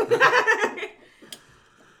hurt.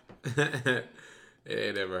 It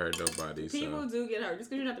ain't never hurt nobody. People do get hurt just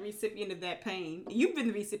because you're not the recipient of that pain. You've been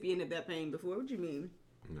the recipient of that pain before. What do you mean?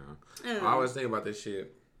 No. I always think about this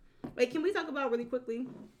shit. Wait, can we talk about really quickly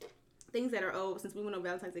things that are old? Since we went on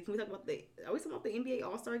Valentine's Day, can we talk about are we talking about the NBA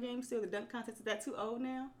All-Star Game still? The dunk contest, is that too old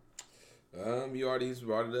now? You already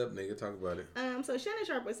brought it up, nigga. Talk about it. So Shannon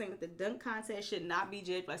Sharp was saying that the dunk contest should not be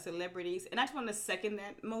judged by celebrities, and I just want to second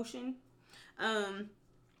that motion.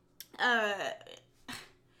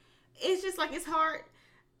 It's just like, it's hard.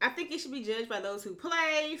 I think it should be judged by those who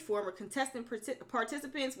play, former contestant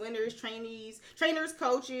participants, winners, trainers,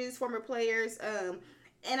 coaches, former players.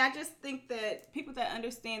 And I just think that people that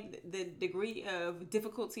understand the degree of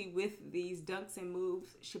difficulty with these dunks and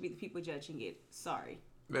moves should be the people judging it. Sorry.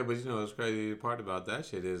 Yeah, but you know what's crazy part about that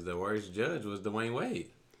shit is the worst judge was Dwayne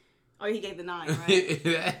Wade. Oh, he gave the 9, right?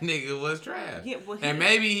 That nigga was trash. Yeah, well, and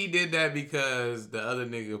maybe he did that because the other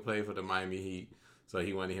nigga played for the Miami Heat, so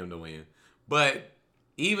he wanted him to win. But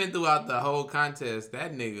even throughout the whole contest,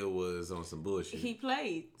 that nigga was on some bullshit. He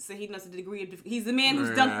played, so he knows the degree of he's the man who's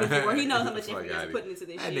dunked before. He knows how much effort he's putting into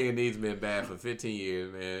this that shit. That nigga needs been bad for 15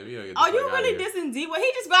 years, man. You don't get the you really dissing D? Well,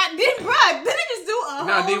 he just got didn't just do a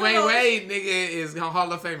no, Dwayne Wade, nigga, is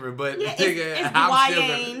Hall of Famer, but yeah, nigga, it's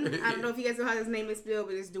Dwayne. I don't know if you guys know how his name is spelled,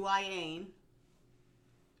 but it's Dwayne.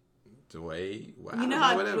 Dwayne. Wow, you know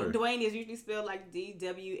how Dwayne is usually spelled like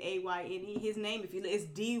D-W-A-Y-N-E? His name, if you it's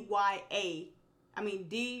D-Y-A. I mean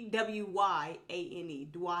D-W-Y-A-N-E.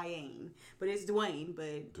 Dwayne. But it's Dwayne,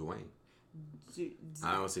 but... Dwayne.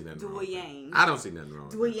 I don't see nothing wrong with Dwayne. I don't see nothing wrong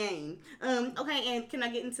with Dwayne. Okay, and can I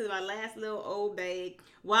get into my last little old bag?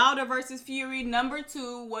 Wilder versus Fury, number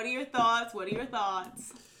 2. What are your thoughts?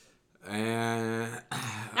 And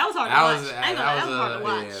that was hard to watch. That was hard to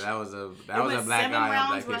watch. Yeah, that was a black guy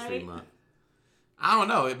on Black History Month. I don't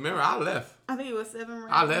know. Remember, I left. I think it was 7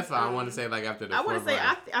 rounds. I left. I want to say like after the. I want to say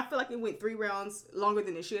I feel like it went 3 rounds longer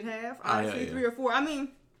than it should have. Honestly, 3 or 4. I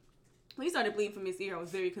mean, when he started bleeding from his ear, I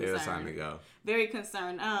was very concerned. It was time to go. Very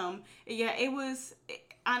concerned. Yeah, it was.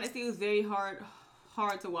 Honestly, it was very hard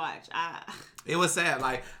to watch. It was sad.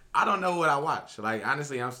 Like, I don't know what I watched. Like,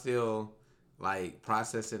 honestly, I'm still like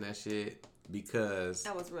processing that shit because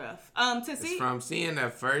that was rough. From seeing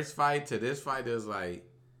that first fight to this fight, it was like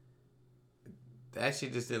that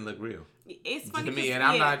shit just didn't look real. It's funny to me, and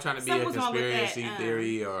I'm not trying to be a conspiracy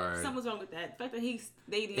theory or something was wrong with that. The fact that he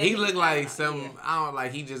looked like some. Yeah. I don't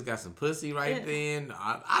like. He just got some pussy then.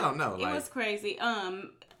 I don't know. It was crazy.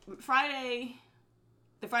 Friday.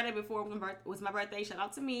 The Friday before was my birthday. Shout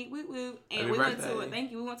out to me. Woo woo. And we went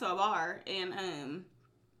to a bar and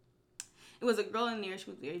it was a girl in there. She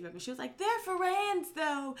was very drunk. And she was like, "They're friends,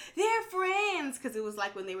 though. They're friends." Because it was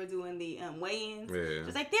like when they were doing the weigh-ins. Yeah. She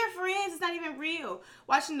was like, "They're friends. It's not even real."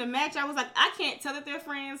 Watching the match, I was like, I can't tell that they're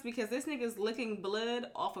friends because this nigga's licking blood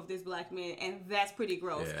off of this black man. And that's pretty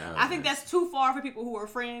gross. Yeah, I think that's too far for people who are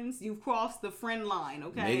friends. You've crossed the friend line,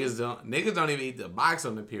 okay? Niggas don't even eat the box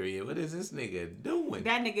on the period. What is this nigga doing?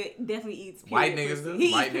 That nigga definitely eats period white niggas pussy. do?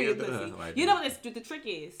 He white eats period niggas pussy. You know what the trick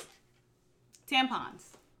is? Tampons.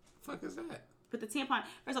 Fuck is that? Put the tampon.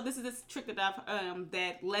 First off, this is this trick that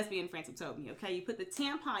that lesbian friends have told me. Okay, you put the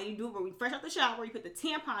tampon. You do it when we fresh out the shower. You put the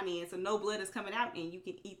tampon in, so no blood is coming out, and you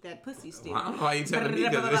can eat that pussy still. Why are you telling me?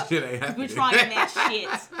 Because this shit ain't happening. We're trying that shit.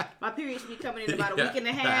 My period should be coming in about a week and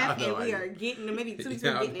a half, and we are getting maybe 2 weeks.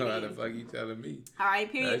 I don't know how the fuck you telling me. All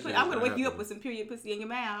right, period. I'm gonna wake you up with some period pussy in your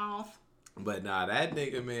mouth. But nah, that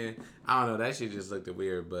nigga, man, I don't know. That shit just looked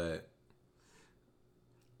weird. But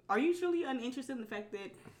are you truly uninterested in the fact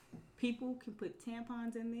that people can put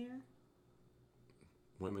tampons in there?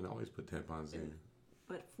 Women always put tampons in.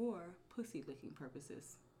 But for pussy licking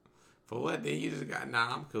purposes. For what? Then you just got...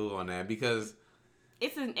 Nah, I'm cool on that because...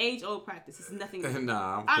 It's an age-old practice. It's nothing new.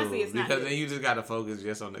 Nah, I'm Honestly, cool. it's not because new. Then you just got to focus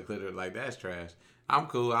just on the clitoris. Like, that's trash. I'm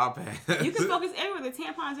cool. I'll pass. You can focus everywhere. The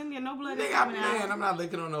tampon's in there. No blood is coming out. I'm not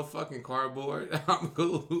licking on no fucking cardboard. I'm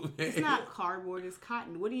cool, man. It's not cardboard. It's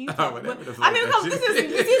cotton. What are you talking about? I mean,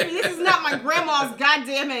 this is not my grandma's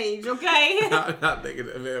goddamn age, okay? I'm not thinking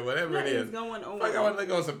of it. Whatever what it is. Going on? Fuck, I want to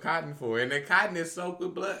lick on some cotton for it. And then cotton is soaked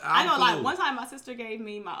with blood. I know, like, one time my sister gave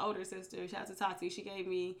me, my older sister, shout out to Tati,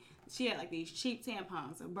 she had, like, these cheap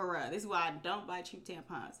tampons. Bruh, this is why I don't buy cheap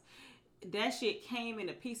tampons. That shit came in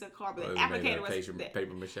a piece of cardboard. The applicator was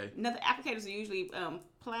paper mache. No, the applicators are usually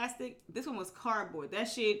plastic. This one was cardboard. That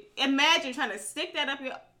shit. Imagine trying to stick that up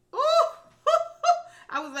your. Ooh,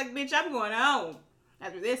 I was like, bitch, I'm going home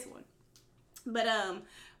after this one. But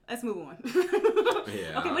let's move on.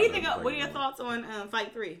 Yeah. Okay, what do you think? What are your thoughts on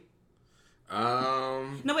Fight 3?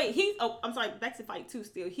 No, wait. I'm sorry. Back to Fight 2.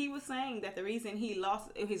 Still, he was saying that the reason he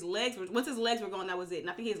lost his legs once his legs were gone, that was it. And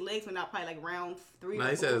I think his legs went out probably like round 3. No,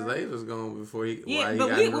 he said his legs was gone before he. Yeah, but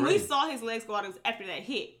when we saw his legs go out, it was after that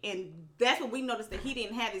hit, and that's when we noticed that he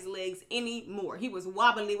didn't have his legs anymore. He was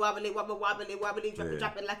wobbly, dropping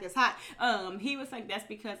like it's hot. He was like that's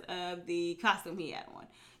because of the costume he had on.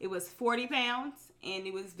 It was 40 pounds, and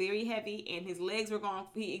it was very heavy, and his legs were gone.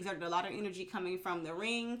 He exerted a lot of energy coming from the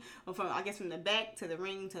ring, or from the back to the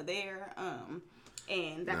ring to there.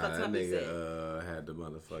 And that that something said. nigga had the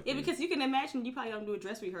motherfucker. Yeah, because you can imagine you probably don't do a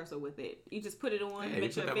dress rehearsal with it. You just put it on,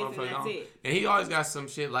 make sure it fits, and that's it. And he always got some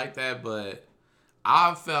shit like that, but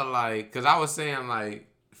I felt like, because I was saying, like,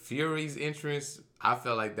 Fury's entrance, I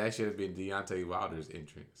felt like that should have been Deontay Wilder's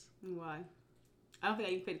entrance. Why? I don't think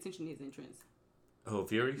I even paid attention to his entrance. Oh,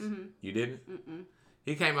 Fury's? Mm-hmm. You didn't? Mm-mm.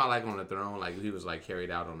 He came out, like, on the throne, like, he was, like, carried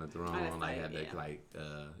out on the throne, like, had that, like,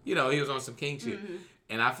 you know, he was on some king shit. Mm-hmm.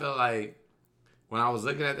 And I felt like, when I was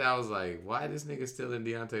looking at that, I was like, why this nigga still in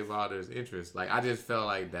Deontay Wilder's interest? Like, I just felt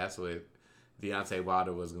like that's what Deontay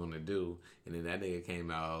Wilder was going to do. And then that nigga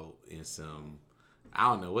came out in some, I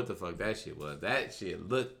don't know what the fuck that shit was. That shit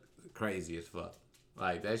looked crazy as fuck.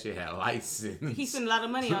 Like, that shit had license. He spent a lot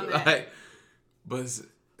of money on that. Like, but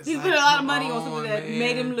he spent a lot of money on something that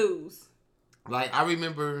made him lose. Like, I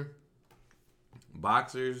remember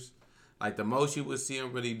boxers, like, the most you would see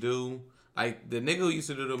him really do. Like, the nigga who used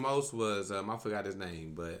to do the most was, I forgot his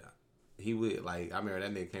name, but he would, like, I remember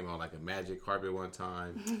that nigga came on, like, a magic carpet one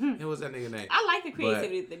time. What was that nigga name? I like the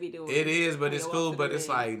creativity that they be doing. It is, but it's cool, but it's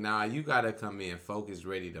like, nah, you gotta come in focused,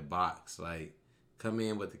 ready to box. Like, come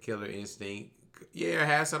in with the killer instinct. Yeah,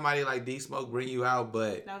 have somebody like D-Smoke bring you out,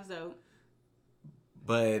 but... That was dope.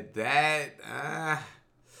 But that,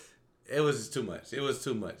 it was just too much. It was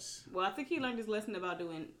too much. Well, I think he learned his lesson about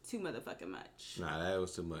doing too motherfucking much. Nah, that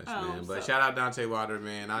was too much, man. But shout out Deontay Wilder,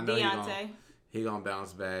 man. I know he gonna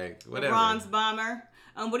bounce back. Whatever. Bronze Bomber.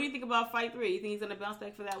 What do you think about Fight 3? You think he's gonna bounce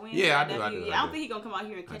back for that win? Yeah, I do. I don't think he's gonna come out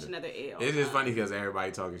here and catch another L. It's just funny because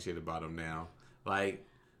everybody talking shit about him now. Like,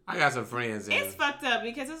 I got some friends. It's fucked up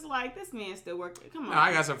because it's like, this man still working. Come on. No,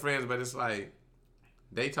 I got some friends, but it's like,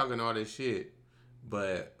 they talking all this shit,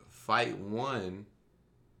 but Fight 1,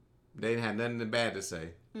 they didn't have nothing bad to say.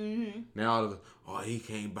 Mm-hmm. Now all of he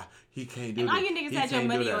can't do and all you niggas had your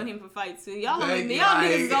money on him for Fight 2. Y'all niggas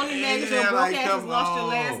is only mad because your broke asses lost your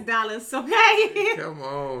last dollars, okay? Come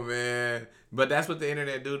on, man. But that's what the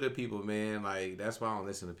internet do to people, man. Like, that's why I don't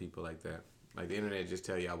listen to people like that. Like, the internet just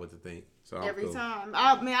tell y'all what to think. So every time.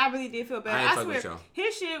 I really did feel bad. I swear,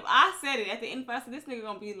 his shit, I said it at the end. I said, this nigga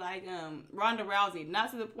gonna be like Ronda Rousey.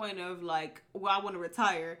 Not to the point of, like, well, I want to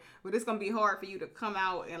retire. But it's gonna be hard for you to come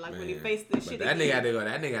out and, like, when he faced this shit that nigga had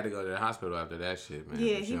to go to the hospital after that shit, man.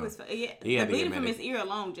 Yeah, he was. Yeah, the bleeding from his ear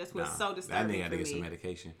alone just was so disturbing. That nigga had to get some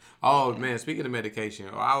medication. Oh, man, speaking of medication,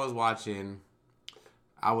 I was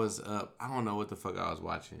up. I don't know what the fuck I was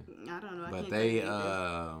watching. I don't know. But they,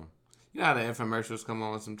 you know how the infomercials come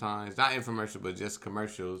on sometimes? Not infomercials, but just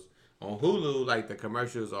commercials. On Hulu, like, the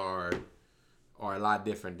commercials are a lot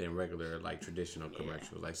different than regular, like, traditional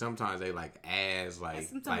commercials. Like, sometimes they, like, ads,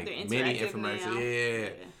 like mini infomercials. Yeah.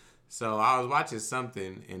 So I was watching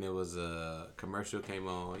something, and it was a commercial came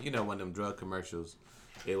on. You know, one of them drug commercials.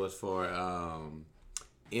 It was for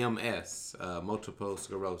MS, multiple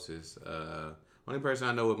sclerosis. Only person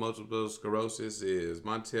I know with multiple sclerosis is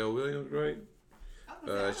Montel Williams, right?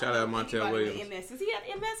 Shout out Montel Williams. MS. Does he have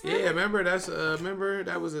MS? Yeah, remember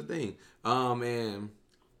that was a thing. And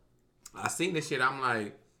I seen this shit. I'm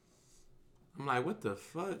like, what the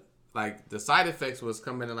fuck? Like, the side effects was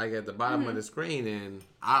coming like at the bottom of the screen, and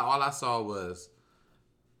all I saw was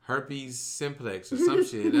herpes simplex or some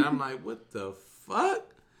shit, and I'm like, what the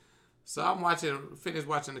fuck? So I'm finished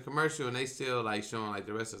watching the commercial, and they still like showing like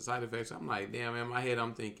the rest of the side effects. I'm like, damn, in my head,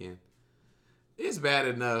 I'm thinking, it's bad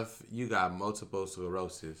enough you got multiple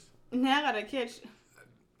sclerosis. Now I gotta catch.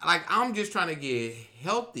 Like, I'm just trying to get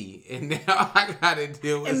healthy, and now I gotta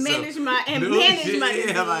deal with manage my disease.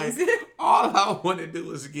 Yeah, like, all I want to do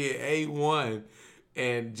is get A1,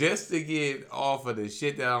 and just to get off of the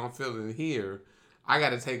shit that I'm feeling here, I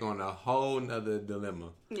gotta take on a whole nother dilemma.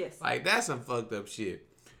 Yes, like, that's some fucked up shit.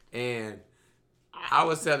 And I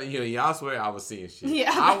was telling you, and y'all swear I was seeing shit.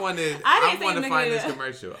 Yeah, I want to find this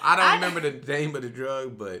commercial. I don't remember the name of the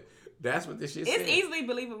drug, but that's what this shit said. It's easily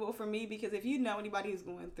believable for me because if you know anybody who's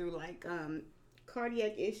going through like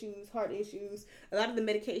cardiac issues, heart issues, a lot of the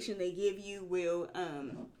medication they give you will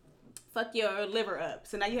fuck your liver up.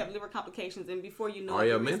 So now you have liver complications, and before you know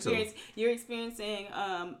it, you're experiencing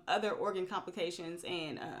other organ complications.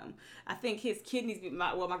 And I think his kidneys,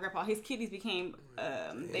 my grandpa, his kidneys became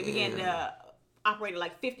they began to operated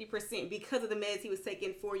like 50% because of the meds he was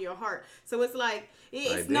taking for your heart. So it's like,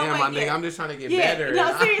 it's no way. Nigga, I'm just trying to get better.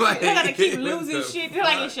 No, seriously, like, you gotta keep losing shit. Feel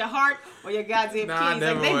like it's your heart or your goddamn kidneys.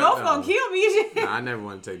 Like, they both gonna kill me. I never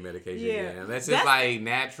want to take medication. Yeah, unless it's like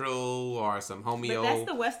natural or some homeo. But that's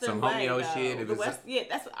the Western some homeo way, shit. If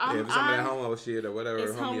that's some of that homo shit or whatever.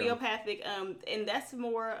 It's homeopathic, and that's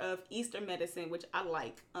more of Eastern medicine, which I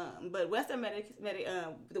like. But Western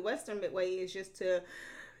the Western way is just to.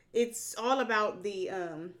 It's all about the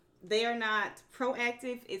they are not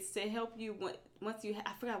proactive. It's to help you once you.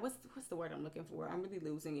 I forgot what's the word I'm looking for. I'm really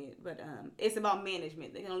losing it, but it's about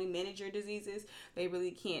management. They can only manage your diseases. They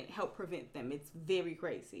really can't help prevent them. It's very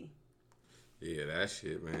crazy. Yeah, that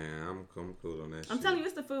shit, man. I'm cool on that shit. I'm telling you,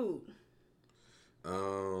 it's the food.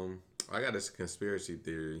 I got this conspiracy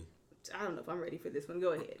theory. I don't know if I'm ready for this one.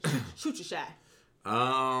 Go ahead. Shoot your shot.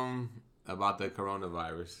 About the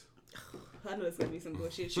coronavirus. I know it's gonna be some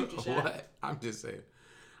bullshit. Shoot your shot. What? I'm just saying.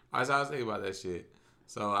 I was thinking about that shit.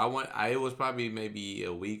 So it was probably maybe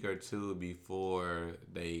a week or two before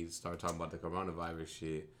they started talking about the coronavirus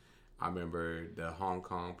shit. I remember the Hong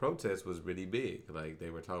Kong protest was really big. Like, they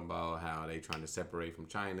were talking about how they trying to separate from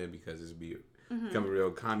China because it's becoming real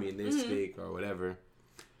communistic or whatever.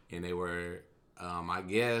 And they were, I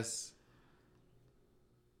guess,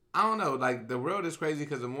 I don't know. Like, the world is crazy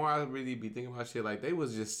because the more I really be thinking about shit, like, they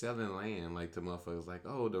was just selling land, like, to motherfuckers. Like,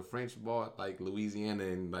 oh, the French bought, like, Louisiana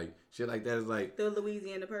and, like, shit like that. Is like the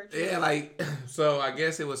Louisiana Purchase. Yeah, like, so I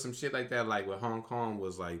guess it was some shit like that, like, where Hong Kong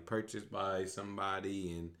was, like, purchased by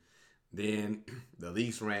somebody and then the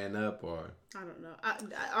lease ran up, or I don't know.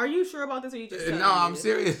 Are you sure about this, or you just? No, I'm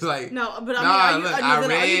serious. Like, no, but I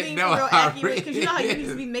mean, are you being real accurate? Because you know how you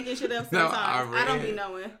used to be making shit up sometimes. I don't be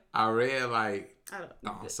knowing. I read like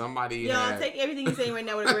somebody. Take everything you're saying right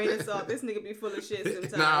now with a grain of salt. This nigga be full of shit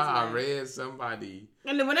sometimes. I read somebody.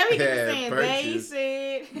 And then whenever he keeps saying they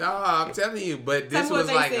said. No, I'm telling you, but this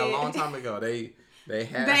was like a long time ago. They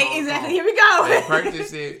had exactly. Here we go. They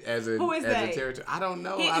purchased it as a Who is a territory. I don't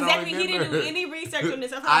know. I don't remember. He didn't do any research on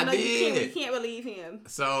this. That's how I know you can't believe him.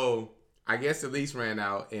 So I guess the lease ran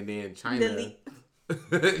out, and then China.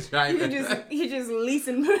 China. You're just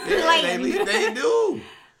leasing land. They do.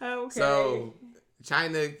 Okay. So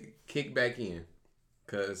China kicked back in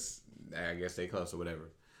because I guess they closed or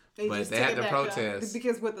whatever. But they had to protest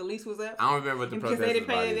because what the lease was up. I don't remember what the protest was about. Because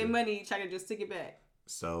they didn't pay their money. China just took it back.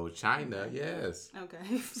 So China, yes.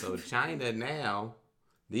 Okay. So China now,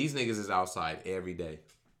 these niggas is outside every day,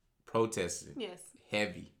 protesting. Yes.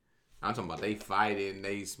 Heavy. I'm talking about they fighting,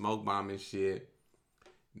 they smoke bombing shit.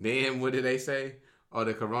 Then what did they say? Oh,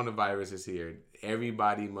 the coronavirus is here.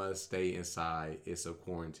 Everybody must stay inside. It's a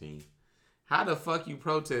quarantine. How the fuck you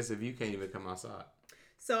protest if you can't even come outside?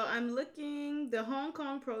 So I'm looking. The Hong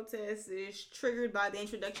Kong protest is triggered by the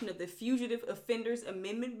introduction of the Fugitive Offenders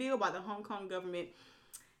Amendment Bill by the Hong Kong government.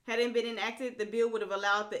 Hadn't been enacted, the bill would have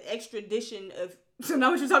allowed the extradition of... So now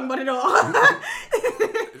what you're talking about at all.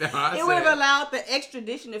 It would have allowed the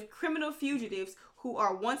extradition of criminal fugitives who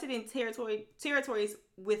are wanted in territories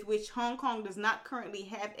with which Hong Kong does not currently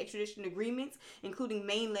have extradition agreements, including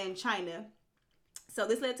mainland China. So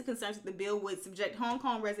this led to concerns that the bill would subject Hong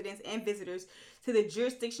Kong residents and visitors to the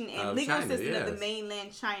jurisdiction and legal system of the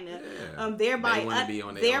mainland China, thereby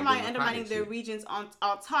undermining their region's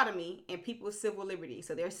autonomy and people's civil liberty.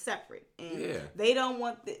 So they're separate, and they don't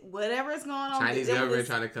want whatever is going on. Chinese government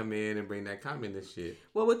trying to come in and bring that communist shit.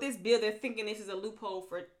 Well, with this bill, they're thinking this is a loophole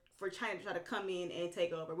for China to try to come in and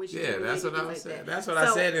take over, which is that's what I was saying. That's what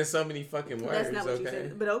I said in so many fucking words. That's not what you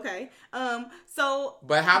said, but okay.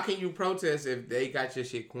 But how can you protest if they got your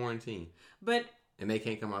shit quarantined? And they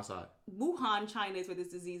can't come outside. Wuhan, China is where this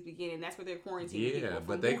disease began, and that's where they're quarantining people. Yeah,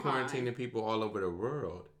 but they quarantining people all over the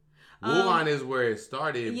world. Wuhan is where it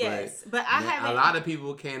started. Yes, but a lot of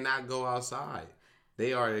people cannot go outside.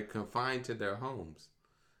 They are confined to their homes.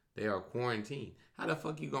 They are quarantined. How the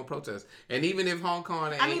fuck you gonna protest? And even if Hong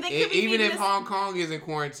Kong, Hong Kong is in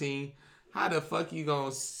quarantine, how the fuck you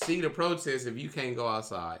gonna see the protest if you can't go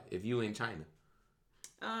outside? If you in China?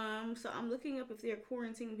 So I'm looking up if they're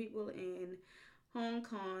quarantining people in Hong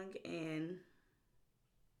Kong, and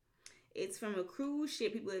it's from a cruise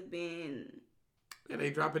ship. People have been. Yeah, they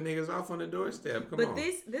dropping niggas off on the doorstep. Come on. But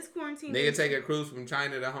this quarantine. Nigga take a cruise from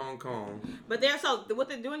China to Hong Kong. But what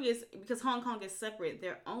they're doing is, because Hong Kong is separate,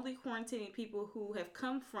 they're only quarantining people who have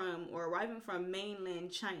come from or arriving from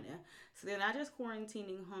mainland China. So they're not just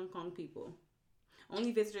quarantining Hong Kong people.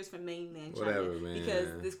 Only visitors from mainland China. Whatever, man.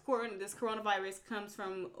 Because this coronavirus comes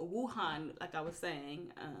from Wuhan, like I was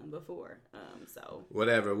saying before. So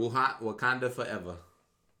whatever. Wakanda forever.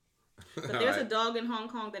 But there's a dog in Hong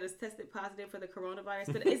Kong that is tested positive for the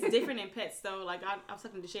coronavirus. But it's different in pets, though. Like, I was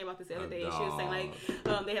talking to Shay about this the other day, and she was saying,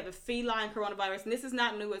 like, they have a feline coronavirus. And this is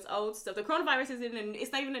not new. It's old stuff. The coronavirus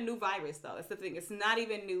it's not even a new virus, though. That's the thing. It's not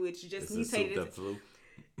even new. It's just mutated. It's flu.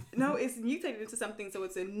 No, it's mutated into something, so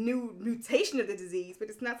it's a new mutation of the disease, but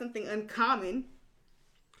it's not something uncommon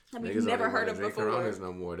that we've never heard of before. Coronas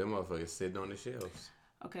no more. Them motherfuckers sitting on the shelves.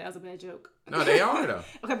 Okay, that was a bad joke. No, they are though.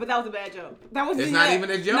 Okay, but that was a bad joke. That was It's not even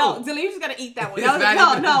a joke. No, Dylan, you just gotta eat that one. It's not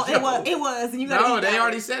even a joke. It was. And you gotta eat they that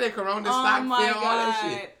already one. said it. Corona stock fell, all that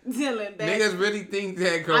shit. Dylan, Niggas really think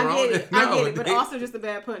that Corona. I get it, but also just a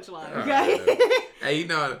bad punchline. Okay. Hey,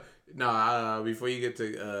 before you get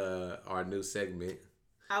to our new segment,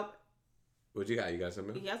 what you got? You got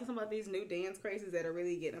something? Yeah, I was talking about these new dance crazes that are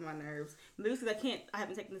really getting on my nerves. Maybe because I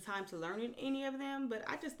haven't taken the time to learn any of them, but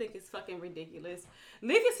I just think it's fucking ridiculous.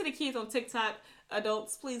 Leave this to the kids on TikTok.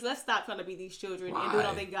 Adults, please, let's stop trying to be these children and doing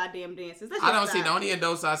all their goddamn dances. I don't see the only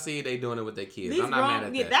adults I see they doing it with their kids. I'm not mad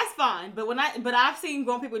at that. Yeah, that's fine. But I've seen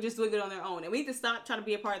grown people just doing it on their own, and we need to stop trying to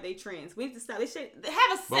be a part of their trends. We need to stop. They should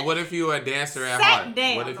have a. But what if you a dancer at heart?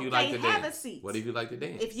 Down, what if you like to dance? Have a seat. What if you like to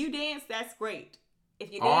dance? If you dance, that's great.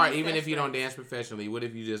 If you or dance, even if you don't dance professionally, what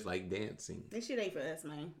if you just like dancing? This shit ain't for us,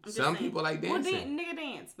 man. Some people like dancing. Well, nigga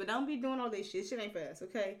dance, but don't be doing all this shit. Shit ain't for us,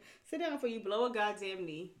 okay? Sit down before you blow a goddamn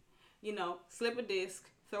knee. Slip a disc,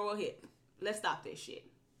 throw a hip. Let's stop this shit.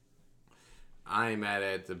 I ain't mad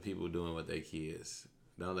at the people doing what they kids.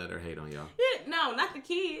 Don't let her hate on y'all. Yeah, no, not the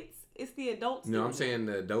kids. It's the adults. No, I'm saying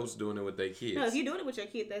the adults doing it with their kids. No, if you're doing it with your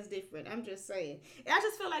kid, that's different. I'm just saying. I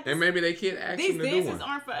just feel like... And maybe they kid asked them to do one. These dances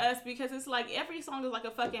aren't for us because it's like every song is like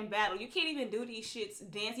a fucking battle. You can't even do these shits.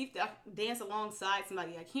 You have to dance alongside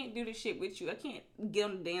somebody. I can't do this shit with you. I can't get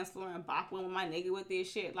on the dance floor and bop one with my nigga with this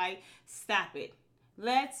shit. Like, stop it.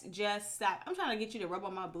 Let's just stop. I'm trying to get you to rub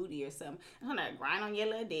on my booty or something. I'm trying to grind on your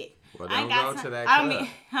little dick. Well, don't go to that club.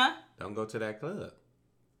 Don't go to that club.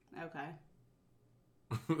 Okay.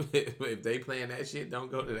 If they playing that shit,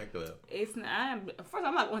 don't go to that club. It's not. First,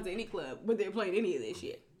 I'm not going to any club where they're playing any of this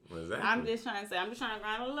shit. Exactly. I'm just trying to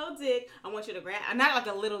grind on a little dick. I want you to grind, not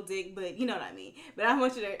like a little dick, but you know what I mean. But I'm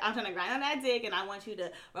trying to grind on that dick, and I want you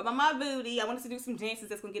to rub on my booty. I want us to do some dances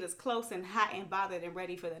that's gonna get us close and hot and bothered and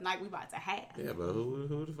ready for the night we about to have. Yeah, but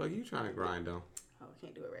who the fuck you trying to grind on? Oh,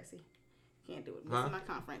 can't do it, Ressie. Can't do it. This is my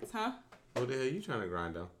conference, huh? What the hell you trying to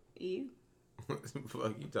grind on? You. What the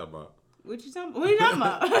fuck you talking about? What you talking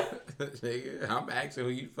about? Nigga, I'm asking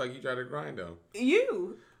who you fuck you trying to grind on.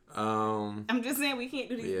 You. I'm just saying we can't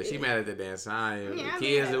do these. Yeah, she mad at the dance.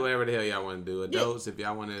 Kids do whatever the hell y'all want to do. Adults, if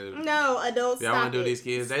y'all want to. No, adults. If y'all want to do these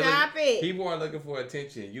kids, Stop it. People are looking for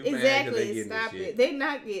attention. You exactly. mad because they getting Stop this it. shit. They're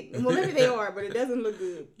not getting. Well, maybe they are, but it doesn't look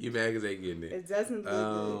good. You mad because they getting it. It doesn't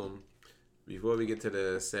look good. Before we get to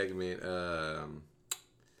the segment,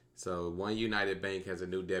 so One United Bank has a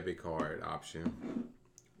new debit card option.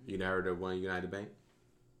 You never heard of One United Bank?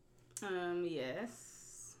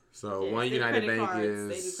 Yes. So One United Bank is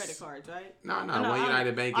they do credit cards, right? No. One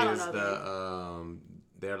United Bank is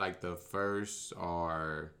they're like the first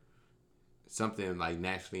or something like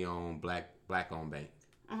nationally owned black owned bank,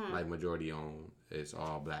 like majority owned. It's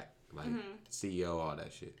all black, like CEO, all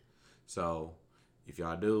that shit. So if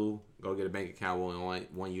y'all do go get a bank account with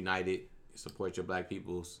One United, support your black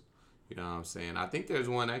peoples. You know what I'm saying? I think there's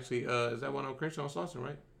one actually. Is that one on Crenshaw and Slauson,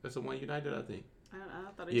 right? That's a One United, I think.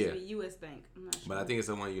 I thought it used to be U.S. Bank. I'm not sure. But I think it's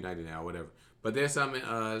a One United now, whatever. But there's some in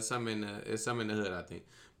the hood, I think.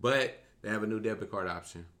 But they have a new debit card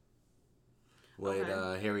option with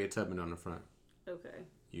Harriet Tubman on the front. Okay.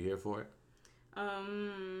 You here for it?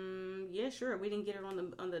 Yeah, sure. We didn't get it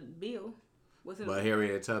on the bill. But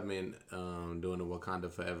Harriet Tubman doing the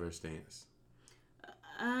Wakanda Forever stance.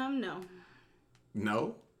 No.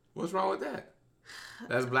 No? What's wrong with that?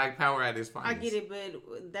 That's Black Power at its finest. I get it,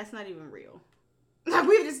 but that's not even real. Like,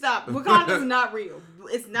 we have to stop. Wakanda's not real.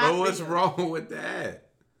 It's not. But what's real. wrong with that?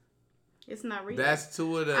 It's not real. That's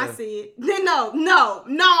two of the. I see it. No,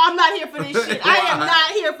 I'm not here for this shit. I am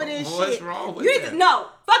not here for this shit. What's wrong with that? No,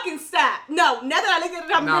 fucking stop. No, now that I look at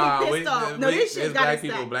it, I'm really pissed off. No, this shit gotta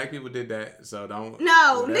stop. Black people did that, so don't.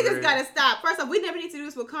 No, niggas gotta stop. First off, we never need to do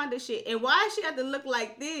this Wakanda shit. And why she got to look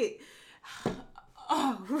like this?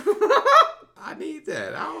 Oh. I need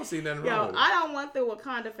that. I don't see nothing wrong with it. I don't want the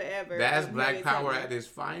Wakanda Forever. That's Black Power at its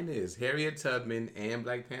finest. Harriet Tubman and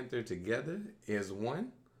Black Panther together is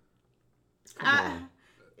one. Come on.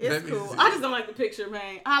 It's cool. I just don't like the picture,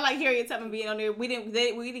 man. I like Harriet Tubman being on there. We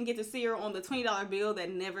didn't get to see her on the $20 bill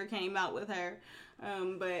that never came out with her.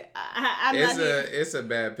 But it's a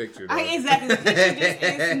bad picture. Though. Exactly, the picture just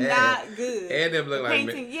is not good. And them look like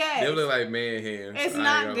them look like man hands. It's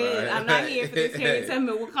not good. I'm not here for this Harriet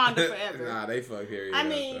Tubman Wakanda Forever. Nah, they fuck Harriet. I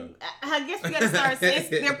mean, I guess we gotta start.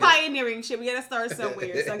 They're pioneering shit. We gotta start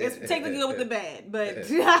somewhere. So I guess take the good with the bad. But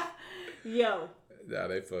yo, nah,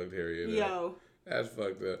 they fucked Harriet. Yo, that's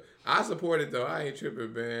fucked up. I support it though. I ain't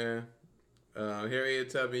tripping, man. Harriet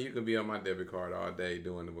Tubman, you can be on my debit card all day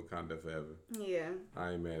doing the Wakanda Forever. Yeah.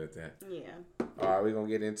 I ain't mad at that. Yeah. All right, we're going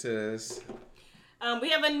to get into this. We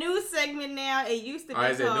have a new segment now. It used to be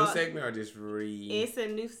Is it a new called... segment or just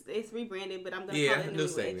It's rebranded, but I'm going to call it a new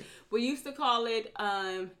segment. We used to call it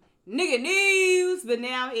Nigga News, but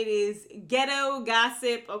now it is Ghetto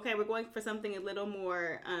Gossip. Okay, we're going for something a little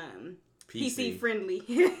more PC friendly.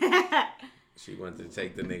 She wanted to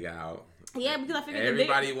take the nigga out. Yeah, because I figured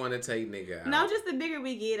everybody want to take nigga out. No, just the bigger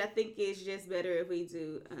we get, I think it's just better if we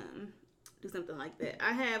do something like that.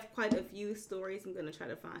 I have quite a few stories. I'm gonna try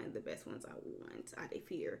to find the best ones I want out of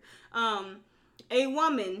here. A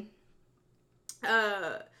woman,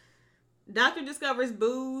 doctor discovers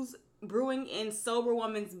booze brewing in sober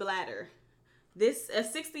woman's bladder. A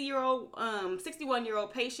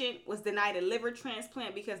 61-year-old patient was denied a liver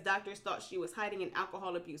transplant because doctors thought she was hiding an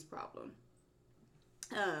alcohol abuse problem.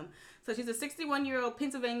 So she's a 61-year-old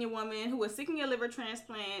Pennsylvania woman who was seeking a liver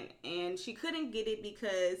transplant, and she couldn't get it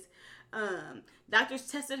because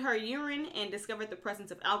doctors tested her urine and discovered the presence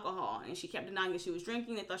of alcohol, and she kept denying that she was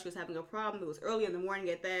drinking. They thought she was having a problem. It was early in the morning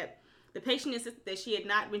at that. The patient insisted that she had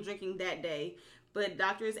not been drinking that day, but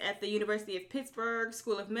doctors at the University of Pittsburgh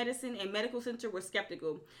School of Medicine and Medical Center were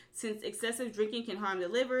skeptical. Since excessive drinking can harm the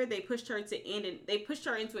liver, they pushed her to enter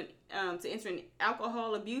an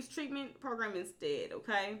alcohol abuse treatment program instead.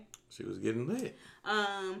 Okay. She was getting lit.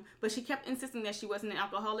 But she kept insisting that she wasn't an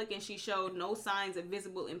alcoholic, and she showed no signs of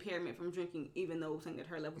visible impairment from drinking, even though saying that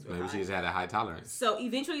her levels were high. Maybe she's had a high tolerance. So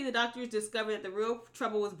eventually the doctors discovered that the real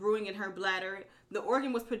trouble was brewing in her bladder. The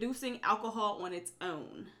organ was producing alcohol on its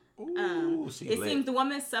own. It seems the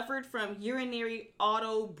woman suffered from urinary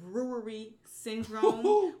autobrewery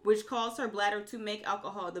syndrome, which caused her bladder to make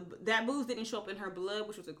alcohol. That booze didn't show up in her blood,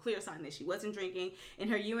 which was a clear sign that she wasn't drinking,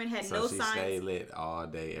 and her urine had no signs. So she stayed lit all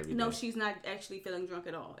day, every day. No, she's not actually feeling drunk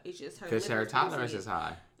at all. It's just her. Because her tolerance is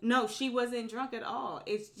high. No, she wasn't drunk at all.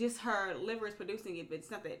 It's just her liver is producing it, but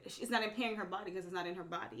it's not that. It's not impairing her body because it's not in her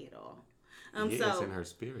body at all. It's in her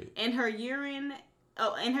spirit. And her urine.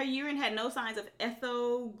 Oh, and her urine had no signs of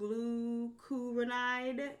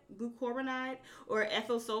ethylglucuronide or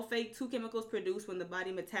ethyl sulfate, two chemicals produced when the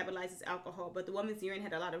body metabolizes alcohol. But the woman's urine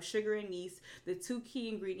had a lot of sugar and yeast, the two key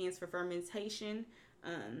ingredients for fermentation.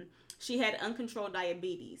 She had uncontrolled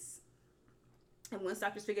diabetes. And once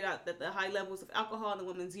doctors figured out that the high levels of alcohol in the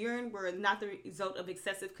woman's urine were not the result of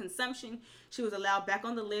excessive consumption, she was allowed back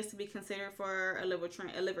on the list to be considered for a liver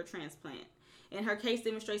transplant. And her case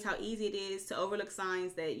demonstrates how easy it is to overlook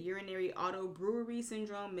signs that urinary autobrewery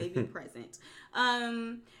syndrome may be present.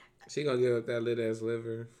 She gonna give up that lit ass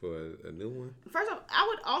liver for a new one? First off, I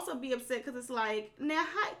would also be upset because it's like, now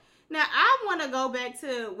I want to go back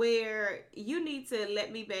to where you need to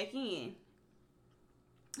let me back in.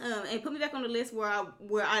 And put me back on the list where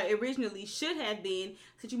I originally should have been,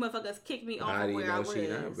 since you motherfuckers kicked me off of where I was. How do you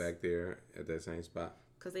know she not back there at that same spot?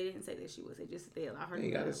 Because they didn't say that she was. They just said I heard.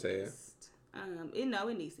 You gotta say it. It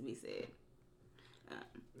needs to be said.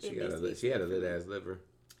 She had a lit ass liver.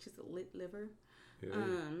 She's a lit liver.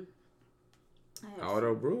 Yeah.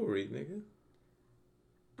 Auto brewery, nigga.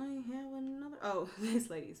 I have another. Oh, this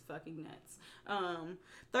lady's fucking nuts.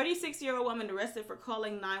 36-year-old woman arrested for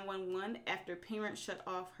calling 911 after parents shut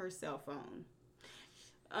off her cell phone.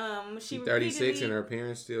 She's 36 and her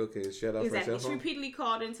parents still can shut off her cell phone? She repeatedly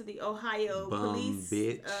called into the Ohio police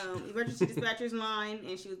emergency dispatcher's line,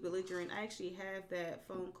 and she was belligerent. I actually have that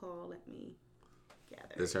phone call. Let me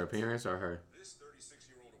gather. Is her parents or her? This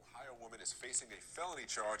 36-year-old Ohio woman is facing a felony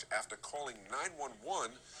charge after calling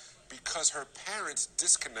 911 because her parents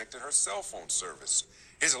disconnected her cell phone service.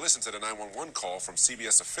 Here's a listen to the 911 call from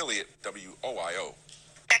CBS affiliate WOIO.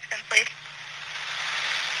 Jackson, please.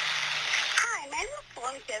 My name is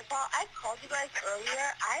Salome Sandoval. I called you guys earlier.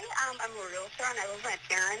 I'm a realtor and I live with my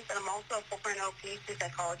parents, and I'm also a 4.0 PhD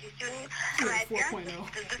psychology student. And my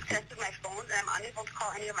parents disconnected my phone, and I'm unable to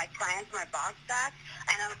call any of my clients or my boss back,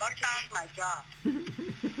 and I'm about to lose my job.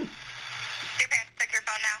 Your parents took your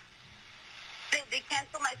phone now? They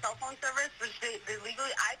canceled my cell phone service, which they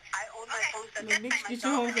legally, I own my phone service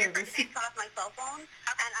myself. They cut off my cell phone,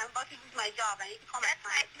 and I'm about to lose my job. I need to call my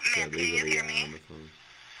clients. Ma'am, can you hear me?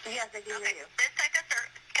 Yes, I can hear you. This type of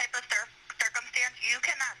circumstance, you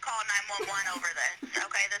cannot call 911 over this.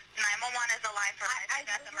 Okay, this 911 is a line for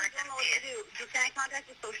death emergencies. I don't know what to do. Can I contact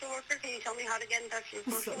a social worker? Can you tell me how to get in touch with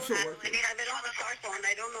a social worker? I don't have a cell phone.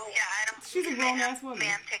 I don't know. Yeah, I don't. She's a grown ass woman.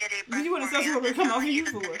 Ma'am, take a deep breath. You want a social worker to come over you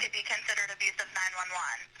for? This could be considered abuse of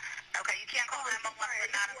 911. Okay, you can't call 911 for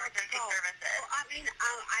non-emergency services. Well, I mean,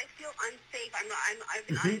 I feel unsafe. I've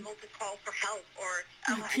been unable to call for help or.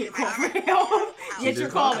 You can't call for help. Get your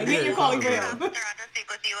calling. Get your calling for help. They're on to speak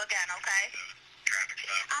with you again, okay?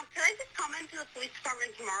 Can I just come into the police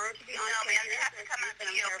department tomorrow to be honest? No, ma'am, you have to come out to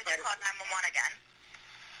you if you call 911 again.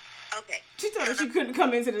 Okay. She told her she couldn't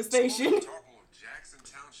come into the station.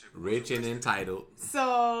 Rich and entitled.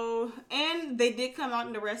 So, and they did come out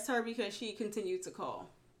and arrest her because she continued to call.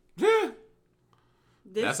 Yeah.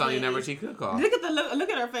 This That's the only lady- number she could call. Look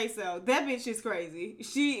at her face though. That bitch is crazy.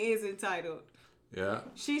 She is entitled. Yeah.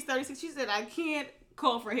 She's 36. She said, I can't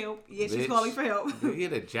call for help. Yeah, she's Bitch, calling for help. You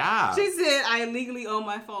get a job. She said, I illegally own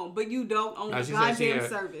my phone, but you don't own the She said goddamn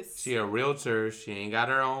service. She a realtor. She ain't got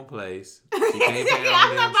her own place. She can't pay her I'm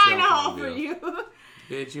own not damn buying a cell home phone for bill. you.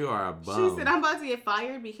 Bitch, you are a bum. She said, I'm about to get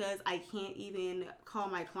fired because I can't even call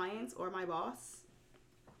my clients or my boss.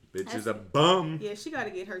 Bitch is a bum. Yeah, she got to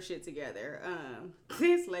get her shit together.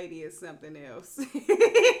 This lady is something else.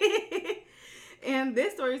 And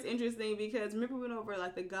this story is interesting because remember we went over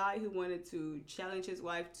like the guy who wanted to challenge his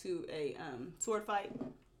wife to a sword fight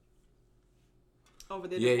over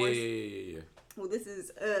their divorce. Yeah. Well, this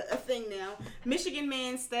is a thing now. Michigan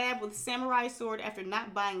man stabbed with samurai sword after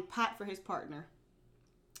not buying pot for his partner.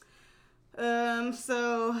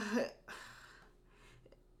 So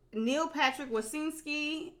Neil Patrick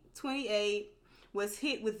Wasinski, 28, was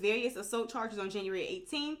hit with various assault charges on January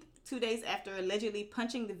 18th, 2 days after allegedly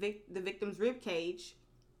punching the victim's rib cage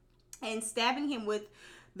and stabbing him with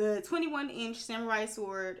the 21-inch samurai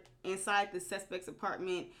sword inside the suspect's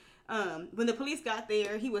apartment. When the police got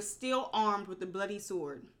there, he was still armed with the bloody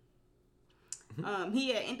sword. He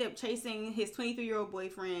had ended up chasing his 23-year-old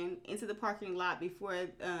boyfriend into the parking lot before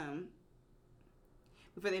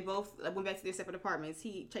they both went back to their separate apartments.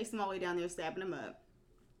 He chased them all the way down there, stabbing them up.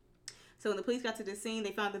 So when the police got to the scene,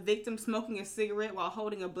 they found the victim smoking a cigarette while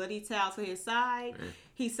holding a bloody towel to his side.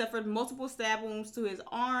 He suffered multiple stab wounds to his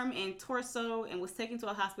arm and torso and was taken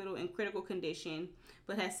to a hospital in critical condition,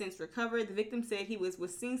 but has since recovered. The victim said he was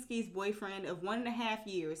Wasinski's boyfriend of 1.5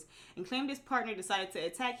 years and claimed his partner decided to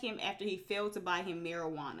attack him after he failed to buy him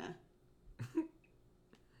marijuana.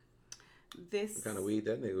 What kind of weed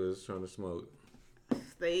that nigga was trying to smoke?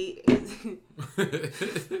 That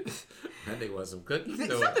nigga want some cookies.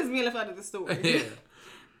 Something's being left out of the story. Yeah.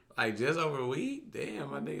 Like just over weed?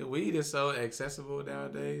 Damn, my nigga, weed is so accessible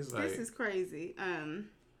nowadays. Like, this is crazy.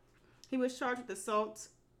 He was charged with assault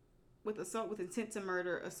with intent to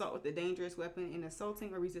murder, assault with a dangerous weapon, and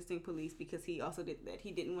assaulting or resisting police because he also did that.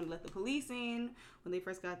 He didn't want to let the police in when they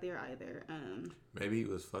first got there either. Maybe he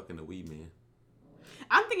was fucking the weed man.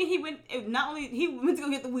 I'm thinking he went to go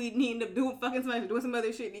get the weed and he ended up doing some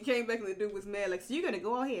other shit and he came back and the dude was mad like, so you're gonna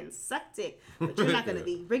go ahead and suck dick, but you're not gonna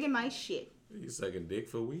be bringing my shit. You sucking dick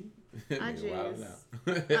for weed? I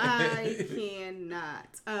cannot.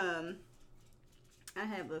 I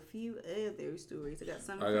have a few other stories. I got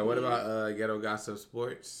some. Okay, what about Ghetto Gossip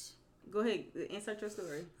Sports? Go ahead, insert your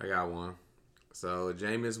story. I got one. So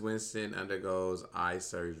Jameis Winston undergoes eye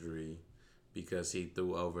surgery because he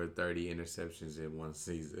threw over 30 interceptions in one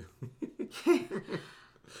season.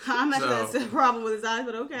 I'm not sure that's a problem with his eyes,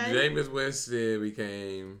 but okay. Jameis Winston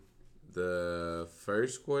became the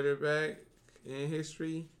first quarterback in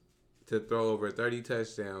history to throw over 30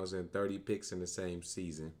 touchdowns and 30 picks in the same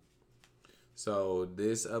season. So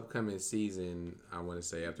this upcoming season, I want to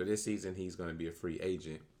say after this season, he's going to be a free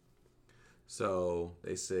agent. So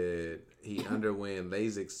they said he underwent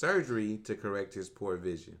LASIK surgery to correct his poor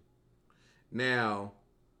vision. Now,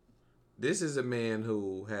 this is a man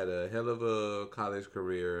who had a hell of a college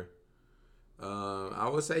career. I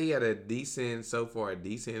would say he had a decent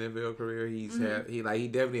NFL career. He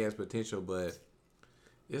definitely has potential, but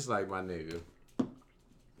it's like, my nigga,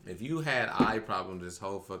 if you had eye problems this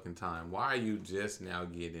whole fucking time, why are you just now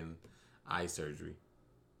getting eye surgery?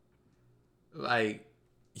 Like,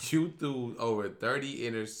 you threw over 30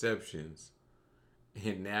 interceptions,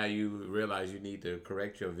 and now you realize you need to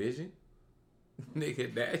correct your vision?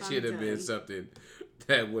 Nigga, that should have been something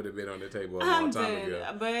that would have been on the table a long time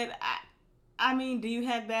ago. But I mean, do you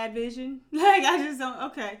have bad vision? Like, I just don't.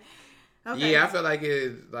 Okay. Yeah, I feel like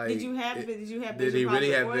it. Like, did you have vision did he really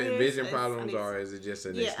have problems vision problems, or is it just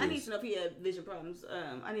an excuse? I need to know if he had vision problems.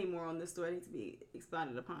 I need more on this story. It needs to be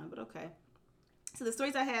expounded upon. But okay. So the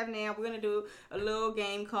stories I have now, we're gonna do a little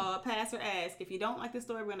game called Pass or Ask. If you don't like the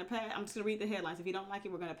story, we're gonna pass. I'm just gonna read the headlines. If you don't like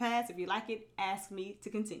it, we're gonna pass. If you like it, ask me to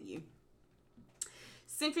continue.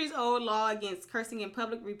 Centuries-old law against cursing in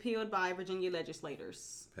public repealed by Virginia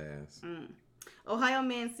legislators. Pass. Ohio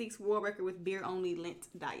man seeks world record with beer-only Lent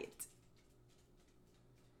diet.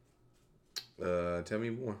 Tell me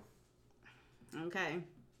more. Okay.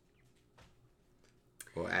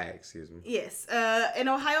 Or ag, excuse me. Yes. An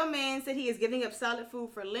Ohio man said he is giving up solid food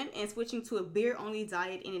for Lent and switching to a beer-only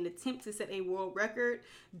diet in an attempt to set a world record.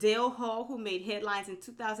 Dale Hall, who made headlines in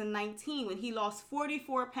 2019 when he lost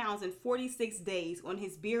 44 pounds in 46 days on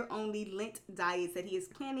his beer-only Lent diet, said he is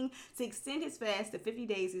planning to extend his fast to 50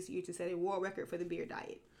 days this year to set a world record for the beer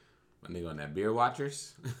diet. My nigga on that beer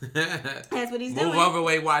watchers. That's what he's doing. Move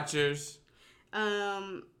overweight watchers.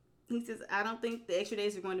 He says, I don't think the extra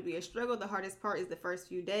days are going to be a struggle. The hardest part is the first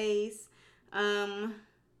few days.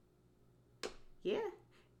 Yeah.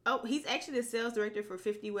 Oh, he's actually the sales director for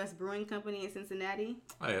 50 West Brewing Company in Cincinnati.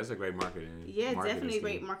 Oh, yeah, that's a great marketing. Yeah, definitely a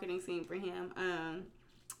great marketing scene for him.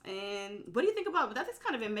 And what do you think about, that's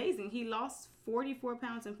kind of amazing. He lost 44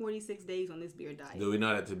 pounds in 46 days on this beer diet. Do we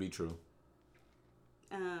know that to be true?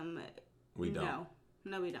 We don't.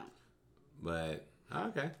 No, we don't. But...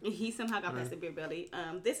 okay. He somehow got past the beer belly.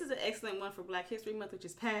 This is an excellent one for Black History Month, which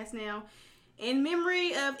is past now. In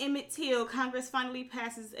memory of Emmett Till, Congress finally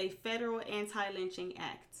passes a federal anti-lynching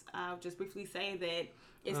act. I'll just briefly say that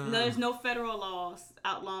there's no federal laws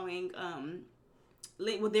outlawing.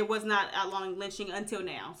 There was not outlawing lynching until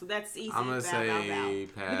now, so that's easy. I'm gonna say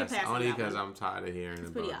pass only because I'm tired of hearing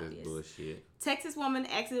about this bullshit. Texas woman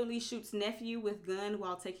accidentally shoots nephew with gun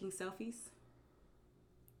while taking selfies.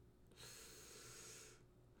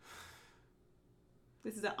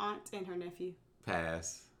 This is an aunt and her nephew.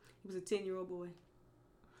 Pass. He was a 10-year-old boy.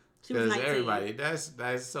 She was 19. Everybody, that's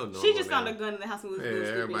so normal. She just found a gun in the house and was doing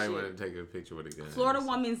stupid everybody shit. wanted to take a picture with a gun. Florida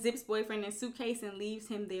woman zips boyfriend in suitcase and leaves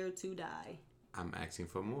him there to die. I'm asking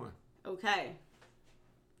for more. Okay.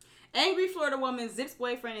 Angry Florida woman zips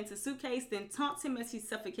boyfriend into suitcase, then taunts him as he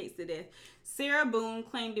suffocates to death. Sarah Boone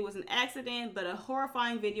claimed it was an accident, but a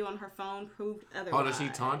horrifying video on her phone proved otherwise. Oh, did she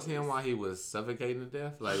taunt him while he was suffocating to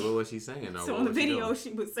death? Like, what was she saying? So in the video,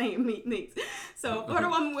 she was saying meat things. So Florida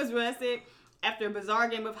woman was arrested after a bizarre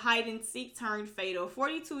game of hide and seek turned fatal.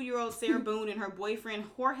 42-year-old Sarah Boone and her boyfriend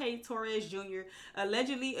Jorge Torres Jr.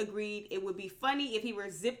 allegedly agreed it would be funny if he were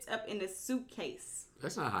zipped up in a suitcase.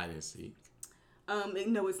 That's not hide and seek.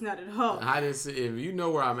 No, it's not at all. Hide and seek. If you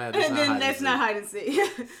know where I'm at, that's not hide and seek.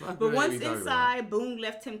 But once inside, Boone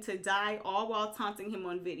left him to die, all while taunting him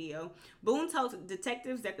on video. Boone told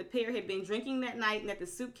detectives that the pair had been drinking that night and that the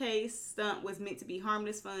suitcase stunt was meant to be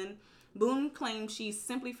harmless fun. Boone claimed she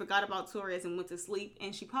simply forgot about Torres and went to sleep,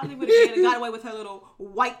 and she probably would have got away with her little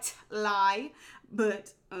white lie.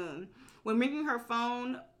 But when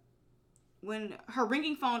her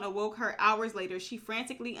ringing phone awoke her hours later, she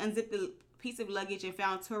frantically unzipped the piece of luggage and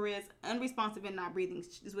found Torres unresponsive and not breathing,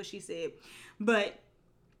 is what she said. But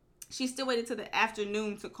she still waited till the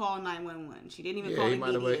afternoon to call 911. She didn't even call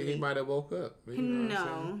immediately. He might have woke up.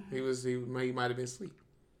 No. He might have been asleep.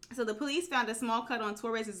 So the police found a small cut on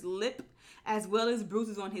Torres' lip as well as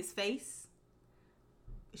bruises on his face.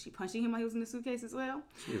 Is she punching him while he was in the suitcase as well?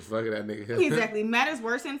 She was fucking that nigga. Exactly. Matters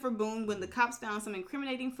worsened for Boone when the cops found some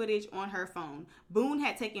incriminating footage on her phone. Boone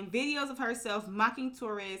had taken videos of herself mocking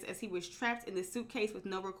Torres as he was trapped in the suitcase with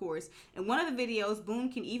no recourse. In one of the videos, Boone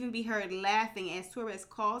can even be heard laughing as Torres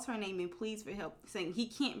calls her name and pleads for help, saying he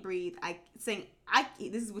can't breathe.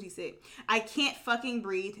 This is what he said. I can't fucking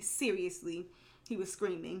breathe. Seriously. He was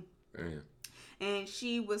screaming. Damn. And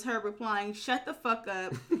she was her replying, shut the fuck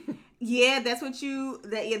up. That's what you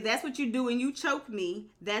do when you choke me.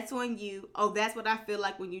 That's on you. Oh, that's what I feel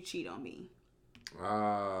like when you cheat on me.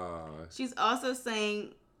 She's also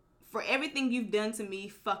saying, for everything you've done to me,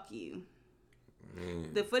 fuck you. Man.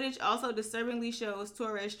 The footage also disturbingly shows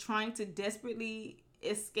Torres trying to desperately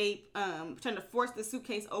escape, trying to force the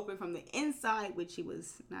suitcase open from the inside, which he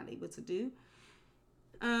was not able to do.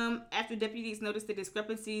 After deputies noticed the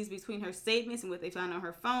discrepancies between her statements and what they found on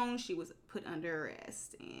her phone, she was put under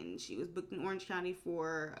arrest, and she was booked in Orange County She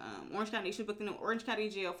was booked in Orange County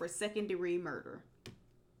jail for second-degree murder.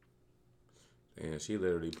 And she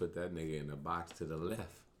literally put that nigga in the box to the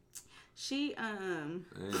left. This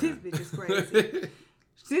bitch is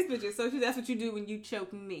crazy. That's what you do when you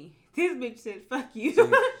choke me. This bitch said, "Fuck you."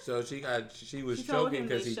 She was choking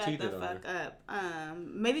because he cheated on her. Shut the fuck up.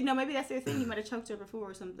 Maybe that's their thing. He might have choked her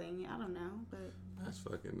before or something. I don't know, but that's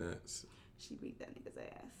fucking nuts. She beat that nigga's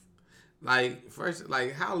ass.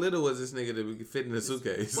 How little was this nigga to fit in the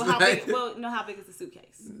suitcase? Well, how big is the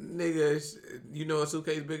suitcase? Nigga, you know a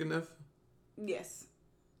suitcase big enough? Yes.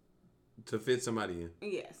 To fit somebody in?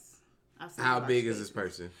 Yes. How big is this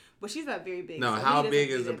person? Well, she's not very big. No, so how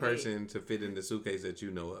big is the person to fit in the suitcase that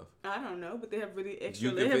you know of? I don't know, but they have really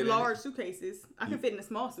extra. They have large suitcases. I can fit in a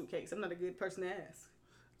small suitcase. I'm not a good person to ask.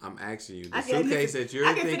 I'm asking you. The suitcase that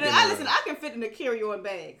you're thinking of. I can fit in a carry-on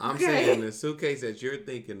bag. I'm saying the suitcase that you're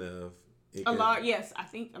thinking of, Yes, I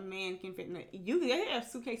think a man can fit in it. They have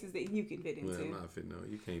suitcases that you can fit into. Well, I'm not fit. No,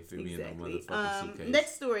 you can't fit me in no motherfucking suitcase.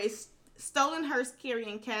 Next story is stolen hearse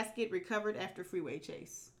carrying casket recovered after freeway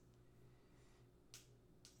chase.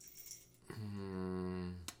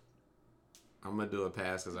 I'm gonna do a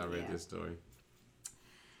pass because I read this story.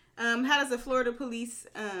 How does the Florida police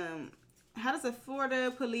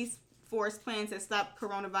force plan to stop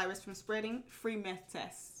coronavirus from spreading? Free meth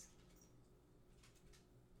tests.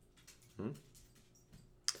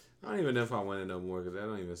 I don't even know if I want to know more because that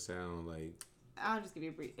don't even sound like. I'll just give you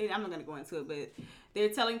a brief. I'm not going to go into it, but they're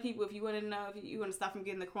telling people if you want to know if you want to stop from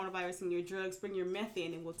getting the coronavirus in your drugs, bring your meth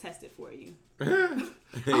in and we'll test it for you.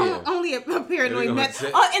 Only a paranoid meth.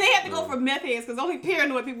 And they have to go for meth heads because only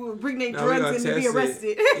paranoid people will bring their drugs in to be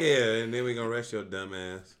arrested. Yeah, and then we're going to arrest your dumb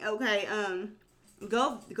ass. Okay,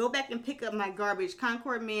 go back and pick up my garbage.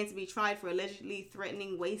 Concord man to be tried for allegedly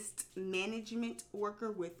threatening waste management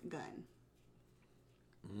worker with gun.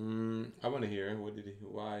 I want to hear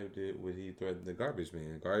why would he threaten the garbage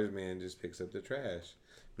man? Garbage man just picks up the trash.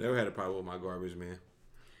 Never had a problem with my garbage man.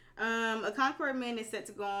 A Concord man is set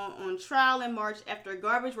to go on trial in March after a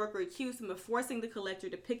garbage worker accused him of forcing the collector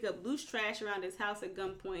to pick up loose trash around his house at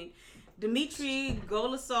gunpoint. Dmitry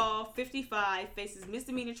Golasov, 55, faces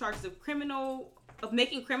misdemeanor charges of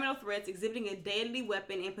making criminal threats, exhibiting a deadly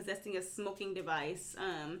weapon, and possessing a smoking device.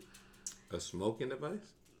 A smoking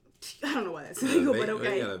device? I don't know why that's illegal, but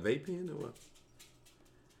okay. You got a vape pen or what?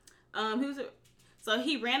 So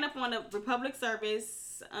he ran up on a Republic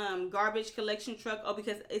Service garbage collection truck. Oh,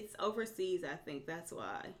 because it's overseas, I think that's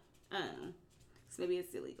why. So maybe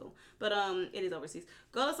it's illegal, but it is overseas.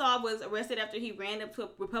 Golasov was arrested after he ran up to a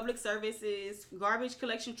Republic Services garbage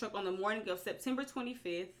collection truck on the morning of September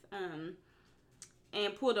 25th,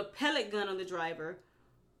 and pulled a pellet gun on the driver,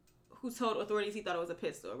 who told authorities he thought it was a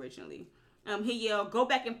pistol originally. He yelled, "Go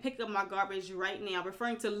back and pick up my garbage right now,"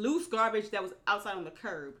 referring to loose garbage that was outside on the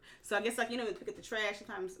curb. So I guess, like, you know, when you pick up the trash,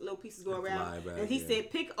 sometimes little pieces go around. And he said,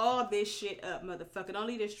 "Pick all this shit up, motherfucker. Don't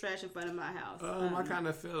leave this trash in front of my house." I kind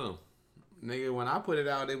of feel him. Nigga, when I put it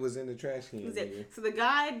out, it was in the trash can. So the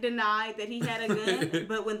guy denied that he had a gun,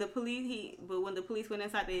 but when the police went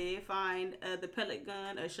inside, they did find the pellet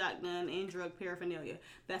gun, a shotgun, and drug paraphernalia.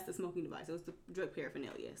 That's the smoking device. It was the drug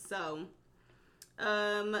paraphernalia. So,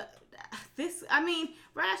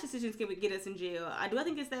 rash decisions can get us in jail. Do I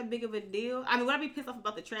think it's that big of a deal? I mean, would I be pissed off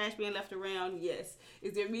about the trash being left around? Yes.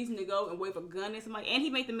 Is there a reason to go and wave a gun at somebody? And he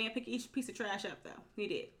made the man pick each piece of trash up, though. He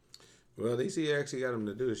did. Well, at least he actually got him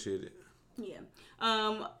to do the shit. Yeah.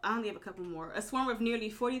 I only have a couple more. A swarm of nearly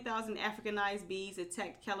 40,000 Africanized bees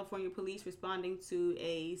attacked California police responding to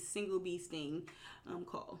a single bee sting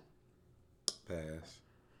call. Pass.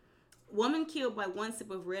 Woman killed by one sip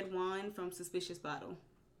of red wine from suspicious bottle.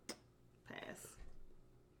 Pass.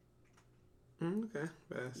 Okay,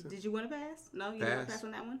 pass. Did you want to pass? No, you want to pass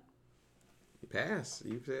on that one? Pass.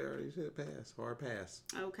 You said pass. Hard pass.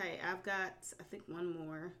 Okay, I've got, I think, one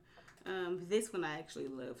more. This one I actually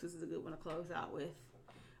love. This is a good one to close out with.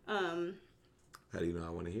 How do you know I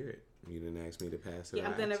want to hear it? You didn't ask me to pass it. Yeah,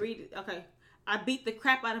 I'm gonna read it. Okay, I beat the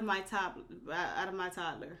crap out of my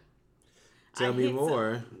toddler. Tell me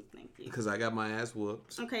more. Thank you. Because I got my ass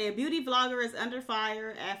whooped. Okay, a beauty vlogger is under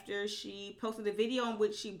fire after she posted a video in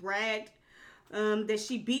which she bragged that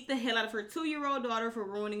she beat the hell out of her 2-year-old daughter for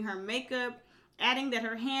ruining her makeup, adding that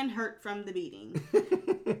her hand hurt from the beating. I'm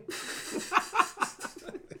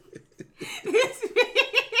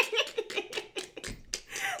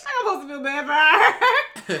supposed to feel bad for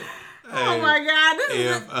her. Oh my god!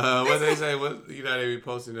 What they say? They be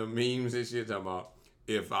posting the memes and shit talking about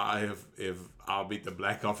if I'll beat the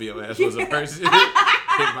black off your ass was a person,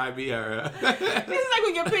 it might be her. This is like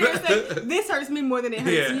when your parents say, "This hurts me more than it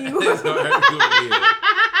hurts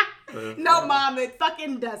you." No, mom, it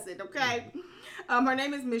fucking doesn't. Okay. Her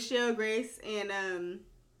name is Michelle Grace, and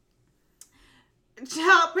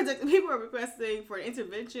Child Protective people are requesting for an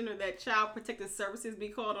intervention or that Child Protective Services be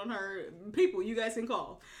called on her. People, you guys can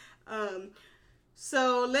call.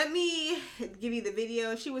 So let me give you the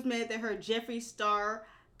video. She was mad that her Jeffree Star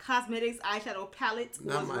Cosmetics eyeshadow palette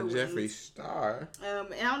was not my ruined. Jeffree Star.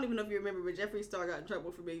 And I don't even know if you remember, but Jeffree Star got in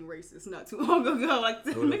trouble for being racist not too long ago. Like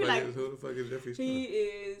who the fuck is Jeffree Star? He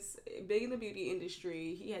is big in the beauty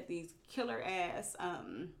industry. He had these killer ass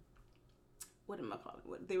what am I calling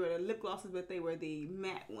it? They were the lip glosses, but they were the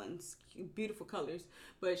matte ones. Beautiful colors.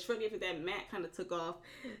 But shortly after that matte kind of took off,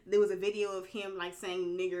 there was a video of him like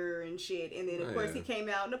saying nigger and shit. And then of course he came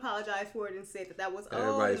out and apologized for it and said that was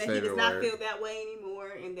old and that he does not feel that way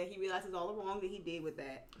anymore and that he realizes all the wrong that he did with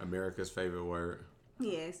that. America's favorite word.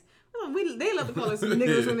 Yes. They love to call us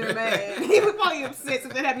niggers when they're mad. He was probably upset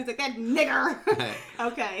if that happens. Like, that nigger.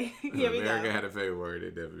 Okay, here we go. America had a favorite word.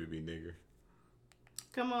 It'd definitely be nigger.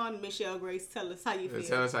 Come on, Michelle Grace. Tell us how you feel.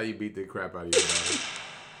 Tell us how you beat the crap out of your daughter.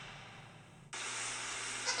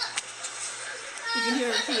 You can hear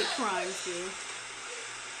her kid crying still.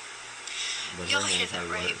 But You'll hear that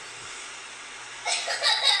rape.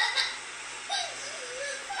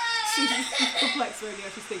 She's perplexed right now.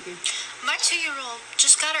 She's thinking. My 2-year-old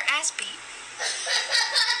just got her ass beat.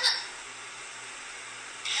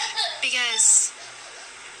 Because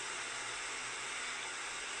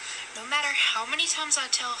no matter how many times I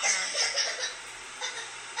tell her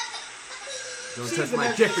Don't touch my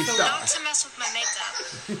Jeffree Star. not to mess with my makeup,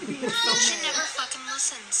 she never fucking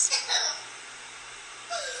listens.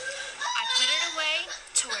 I put it away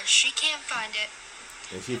to where she can't find it.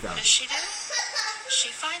 And she found What it. does she do? She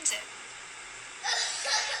finds it.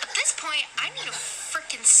 At this point, I need a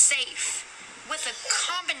freaking safe with a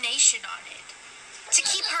combination on it to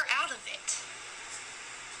keep her out of it.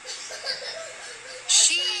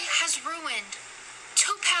 She has ruined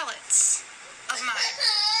 2 palettes of mine,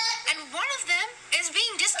 and one of them is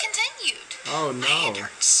being discontinued. Oh My hand no.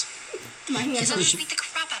 hurts. My hand Because I just hurts. beat the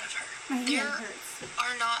crap out of her. My hand There hurts.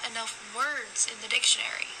 are not enough words in the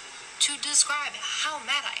dictionary to describe how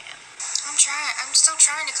mad I am. I'm still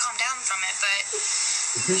trying to calm down from it, but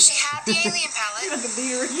she had the alien palette, Like a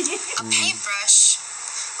beer. a paintbrush,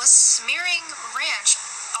 was smearing ranch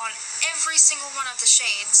on every single one of the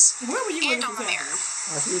shades, Where were you when and this on was the mirror.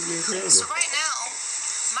 happening? Oh, she was being creative. So right now,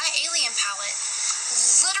 my alien palette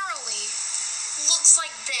literally looks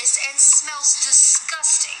like this and smells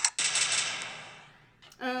disgusting.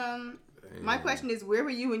 My question is, where were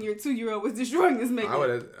you when your 2-year-old was destroying this makeup? I would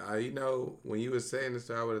have, you know, when you were saying this,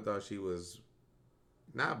 I would have thought she was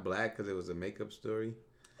not black because it was a makeup story.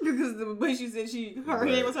 Because the way she said her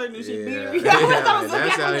hand was hurting and she beat her. Yeah, That was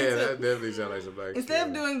that so definitely sounds like some black Instead shit.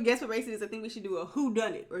 of doing guess what race it is, I think we should do a who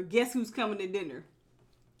done it or guess who's coming to dinner.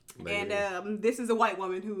 Maybe. And this is a white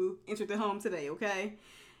woman who entered the home today, okay?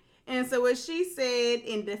 And so what she said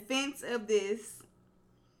in defense of this,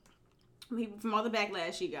 from all the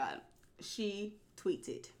backlash she got, she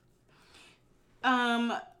tweeted.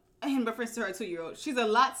 In reference to her 2-year-old, she's a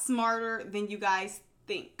lot smarter than you guys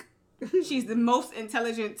think. She's the most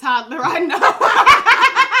intelligent toddler I know.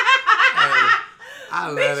 I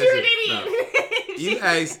love Bitch, that you're an shit. idiot. No. You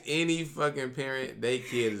ask any fucking parent, they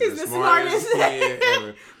kid is Is the the smartest smartest. kid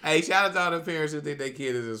ever. Hey, shout out to all the parents who think their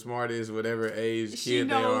kid is the smartest, whatever age She kid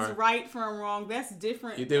they knows are. right from wrong. That's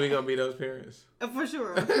different. You think we gonna be those parents? For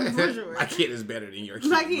sure. For sure. My kid is better than your kid.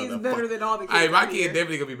 My kid is better than all the kids. Hey, my out kid here.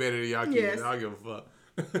 definitely gonna be better than y'all kids. Yes. I don't give a fuck.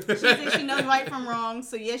 She said she knows right from wrong.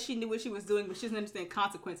 So yes, she knew what she was doing, but she doesn't understand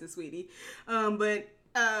consequences, sweetie. But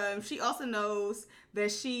she also knows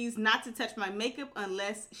that she's not to touch my makeup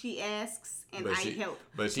unless she asks and I help.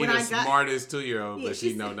 But she When the I got- smartest 2-year-old, Yeah, but she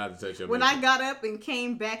she know said- not to touch your When makeup. I got up and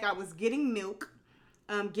came back, I was getting milk,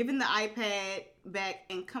 giving the iPad back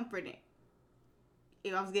and comforting.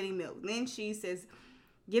 I was getting milk. Then she says,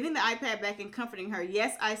 giving the iPad back and comforting her.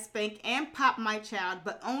 Yes, I spank and pop my child,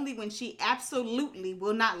 but only when she absolutely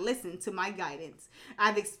will not listen to my guidance.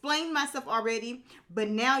 I've explained myself already, but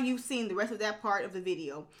now you've seen the rest of that part of the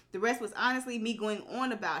video. The rest was honestly me going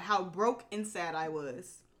on about how broke and sad I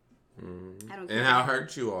was. I don't care. And how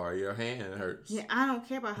hurt you are. Your hand hurts. Yeah, I don't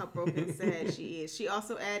care about how broken and sad she is. She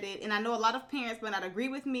also added, and I know a lot of parents might not agree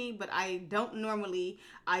with me, but I don't normally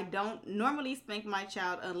spank my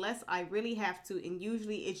child unless I really have to, and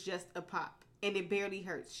usually it's just a pop, and it barely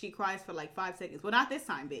hurts. She cries for like 5 seconds. Well, not this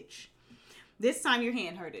time, bitch. This time your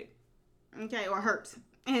hand hurted, okay, or hurt,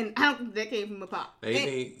 and I don't think that came from a pop. Now,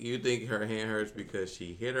 you think her hand hurts because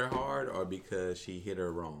she hit her hard or because she hit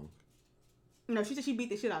her wrong? No, she said she beat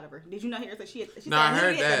the shit out of her. Did you not hear her? She No, I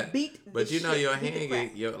literally heard had to that. beat But the you know, shit, your beat the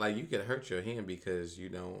hand crap. like you could hurt your hand because you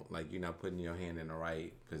don't like you're not putting your hand in the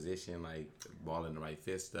right position, like balling the right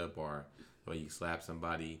fist up, or you slap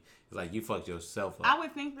somebody. It's like you fucked yourself up. I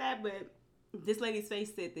would think that, but this lady's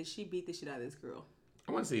face said that she beat the shit out of this girl.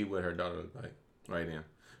 I want to see what her daughter looks like right now.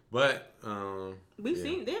 But We've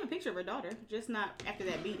seen they have a picture of her daughter, just not after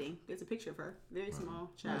that beating. There's a picture of her, very small no,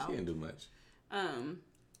 child. she didn't do much. Um,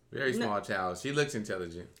 Very small child. She looks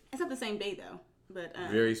intelligent. it's not the same day though, but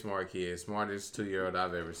Very smart kid. Smartest 2-year-old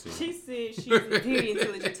I've ever seen. she said she's a very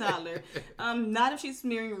intelligent toddler. Not if she's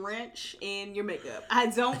smearing ranch in your makeup. I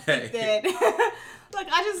don't think that. Look,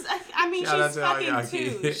 I mean, Shout out she's to all y'all fucking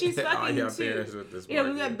two. kids. She's All fucking y'all two. parents with the Yeah,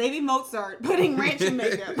 smart we got kids. baby Mozart putting ranch in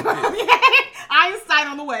makeup. Einstein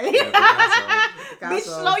on the way. Yeah, Picasso. Bitch,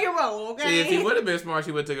 slow your roll, okay? See, if he would have been smart,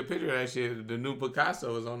 she would have took a picture of that shit. The new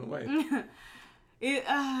Picasso is on the way.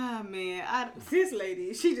 This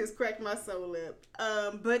lady, she just cracked my soul up.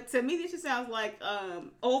 But to me, this just sounds like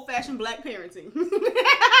old-fashioned black parenting.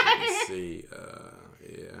 Let's see.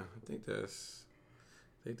 Yeah, I think that's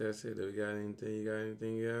it. Do we got anything? You got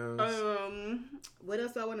anything else? What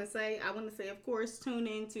else do I want to say? I want to say, of course, tune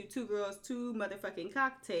in to Two Girls, Two Motherfucking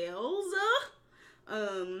Cocktails.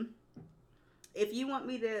 If you want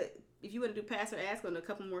to do pass or ask on a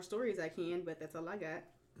couple more stories, I can, but that's all I got.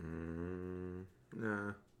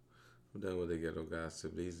 Nah. I'm done with the ghetto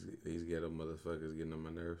gossip. These ghetto motherfuckers getting on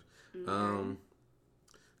my nerves.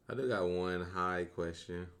 I do got one high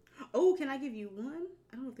question. Oh, can I give you one?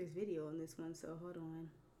 I don't know if there's video on this one, so hold on.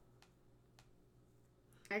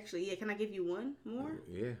 Actually, yeah, can I give you one more?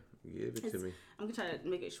 Yeah, give it to me. I'm going to try to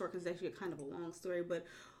make it short because it's actually kind of a long story, but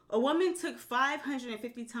a woman took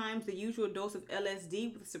 550 times the usual dose of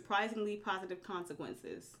LSD with surprisingly positive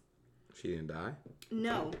consequences. She didn't die?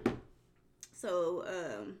 No. So,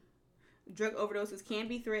 drug overdoses can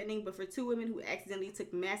be threatening, but for two women who accidentally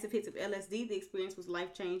took massive hits of LSD, the experience was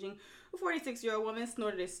life-changing. A 46-year-old woman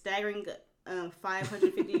snorted a staggering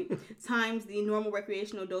 550 times the normal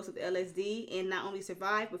recreational dose of LSD and not only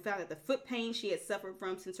survived, but found that the foot pain she had suffered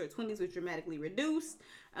from since her 20s was dramatically reduced.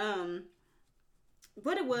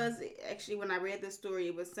 What it was, actually, when I read this story,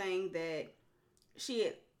 it was saying that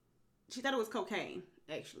she thought it was cocaine,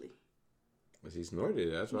 actually. But she snorted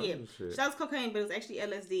it. That's right. Yeah, she thought it was cocaine, but it was actually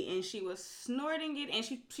LSD, and she was snorting it, and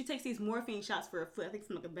she takes these morphine shots for her foot. I think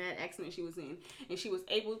it's like a bad accident she was in, and she was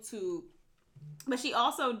able to, but she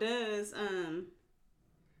also does,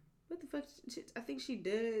 what the fuck, I think she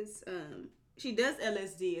does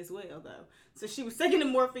LSD as well, though. So she was taking the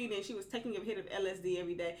morphine and she was taking a hit of LSD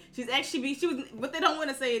every day. She was, but they don't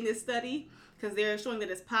want to say in this study, because they're showing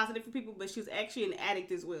that it's positive for people, but she was actually an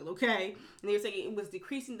addict as well, okay? And they were saying it was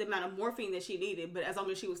decreasing the amount of morphine that she needed, but as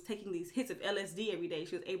long as she was taking these hits of LSD every day,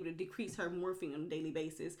 she was able to decrease her morphine on a daily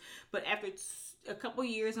basis. But after a couple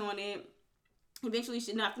years on it, eventually,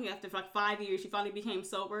 after like 5 years, she finally became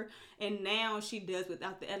sober, and now she does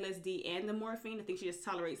without the LSD and the morphine. I think she just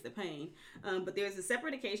tolerates the pain. But there's a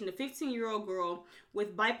separate occasion. A 15-year-old girl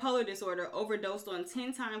with bipolar disorder overdosed on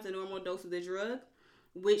 10 times the normal dose of the drug,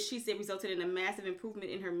 which she said resulted in a massive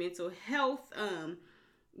improvement in her mental health.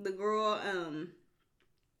 The girl,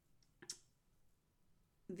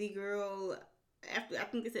 after, I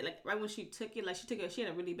think they said, like, right when she took it, she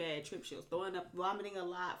had a really bad trip. She was throwing up, vomiting a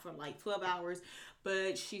lot for like 12 hours,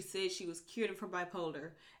 but she said she was cured of her bipolar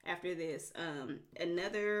after this.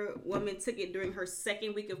 Another woman took it during her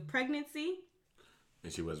second week of pregnancy.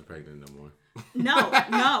 And she wasn't pregnant no more.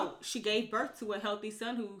 No. She gave birth to a healthy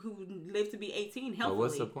son who lived to be 18 healthily. But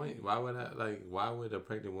what's the point? Why would a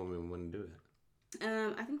pregnant woman want to do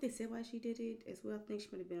that? I think they said why she did it as well. I think she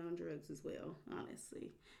might have been on drugs as well,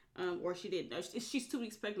 honestly. Or she didn't know. She's 2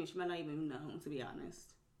 weeks pregnant. She might not even know, to be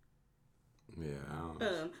honest. Yeah, I don't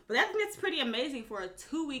know. But I think that's pretty amazing for a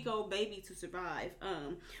 2-week-old baby to survive.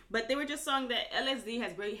 But they were just saying that LSD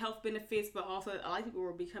has great health benefits, but also a lot of people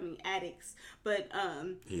were becoming addicts. But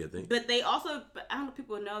yeah, but they also, I don't know if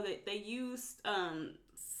people know that they used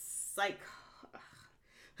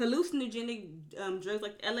hallucinogenic drugs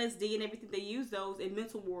like LSD and everything. They use those in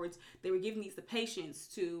mental wards. They were giving these to patients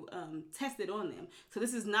to test it on them. So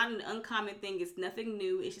this is not an uncommon thing. It's nothing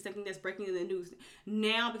new. It's just something that's breaking in the news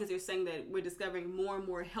now, because they're saying that we're discovering more and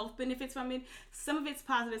more health benefits from it. Some of it's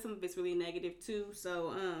positive, some of it's really negative too.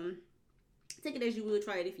 So take it as you will,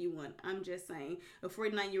 try it if you want. I'm just saying. A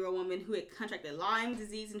 49-year-old woman who had contracted Lyme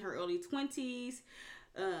disease in her early 20s.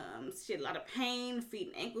 She had a lot of pain, feet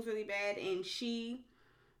and ankles really bad, and she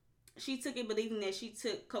took it believing that she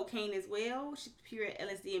took cocaine as well. She pure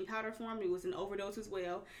LSD in powder form. It was an overdose as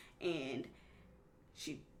well. And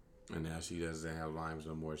now she doesn't have Lyme's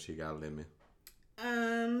no more. She got lemon.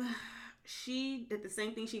 She did the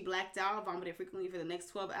same thing. She blacked out, vomited frequently for the next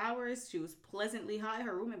 12 hours. She was pleasantly high.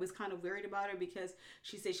 Her roommate was kind of worried about her because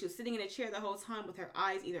she said she was sitting in a chair the whole time with her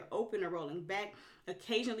eyes either open or rolling back,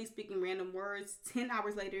 occasionally speaking random words. 10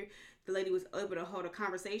 hours later, the lady was able to hold a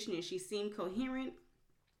conversation and she seemed coherent.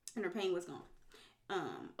 And her pain was gone.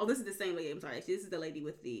 This is the same lady. I'm sorry. This is the lady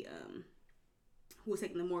with the who was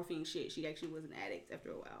taking the morphine shit. She actually was an addict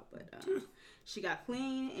after a while, but she got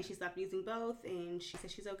clean and she stopped using both, and she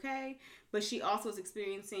said she's okay. But she also is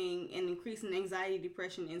experiencing an increase in anxiety,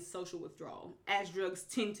 depression, and social withdrawal, as drugs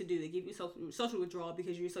tend to do. They give you social withdrawal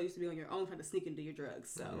because you're so used to be on your own, trying to sneak into your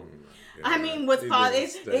drugs. So, I mean, what's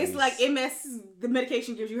positive? It's like MS. The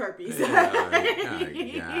medication gives you herpes.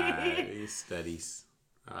 These studies.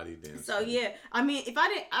 So yeah, I mean, if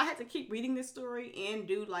I had to keep reading this story and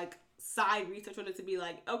do like side research on it to be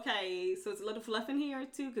like, okay, so it's a little fluff in here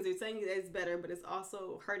too, because they're saying that it's better, but it's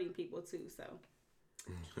also hurting people too. So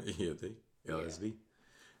You think LSD? Yeah.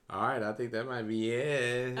 All right, I think that might be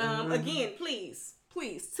it. Again, please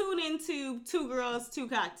tune into Two Girls, Two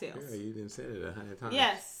Cocktails. Yeah, you didn't say it 100 times.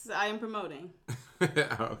 Yes, I am promoting.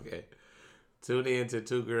 Okay. Tune in to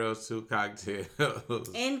Two Girls, Two Cocktails.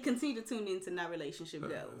 And continue to tune into Not Relationship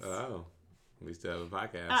Goes. Oh. We still have a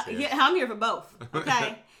podcast here. Yeah, I'm here for both.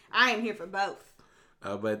 Okay? I am here for both.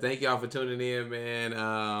 But thank y'all for tuning in, man.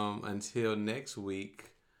 Until next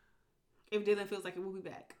week. If Dylan feels like it, we'll be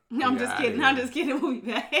back. No, I'm just kidding. I'm just kidding. We'll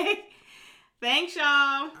be back. Thanks, y'all.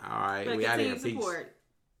 All right. For we out here. support.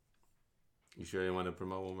 Peace. You sure you want to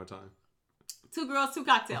promote one more time? Two Girls, Two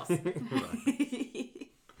Cocktails.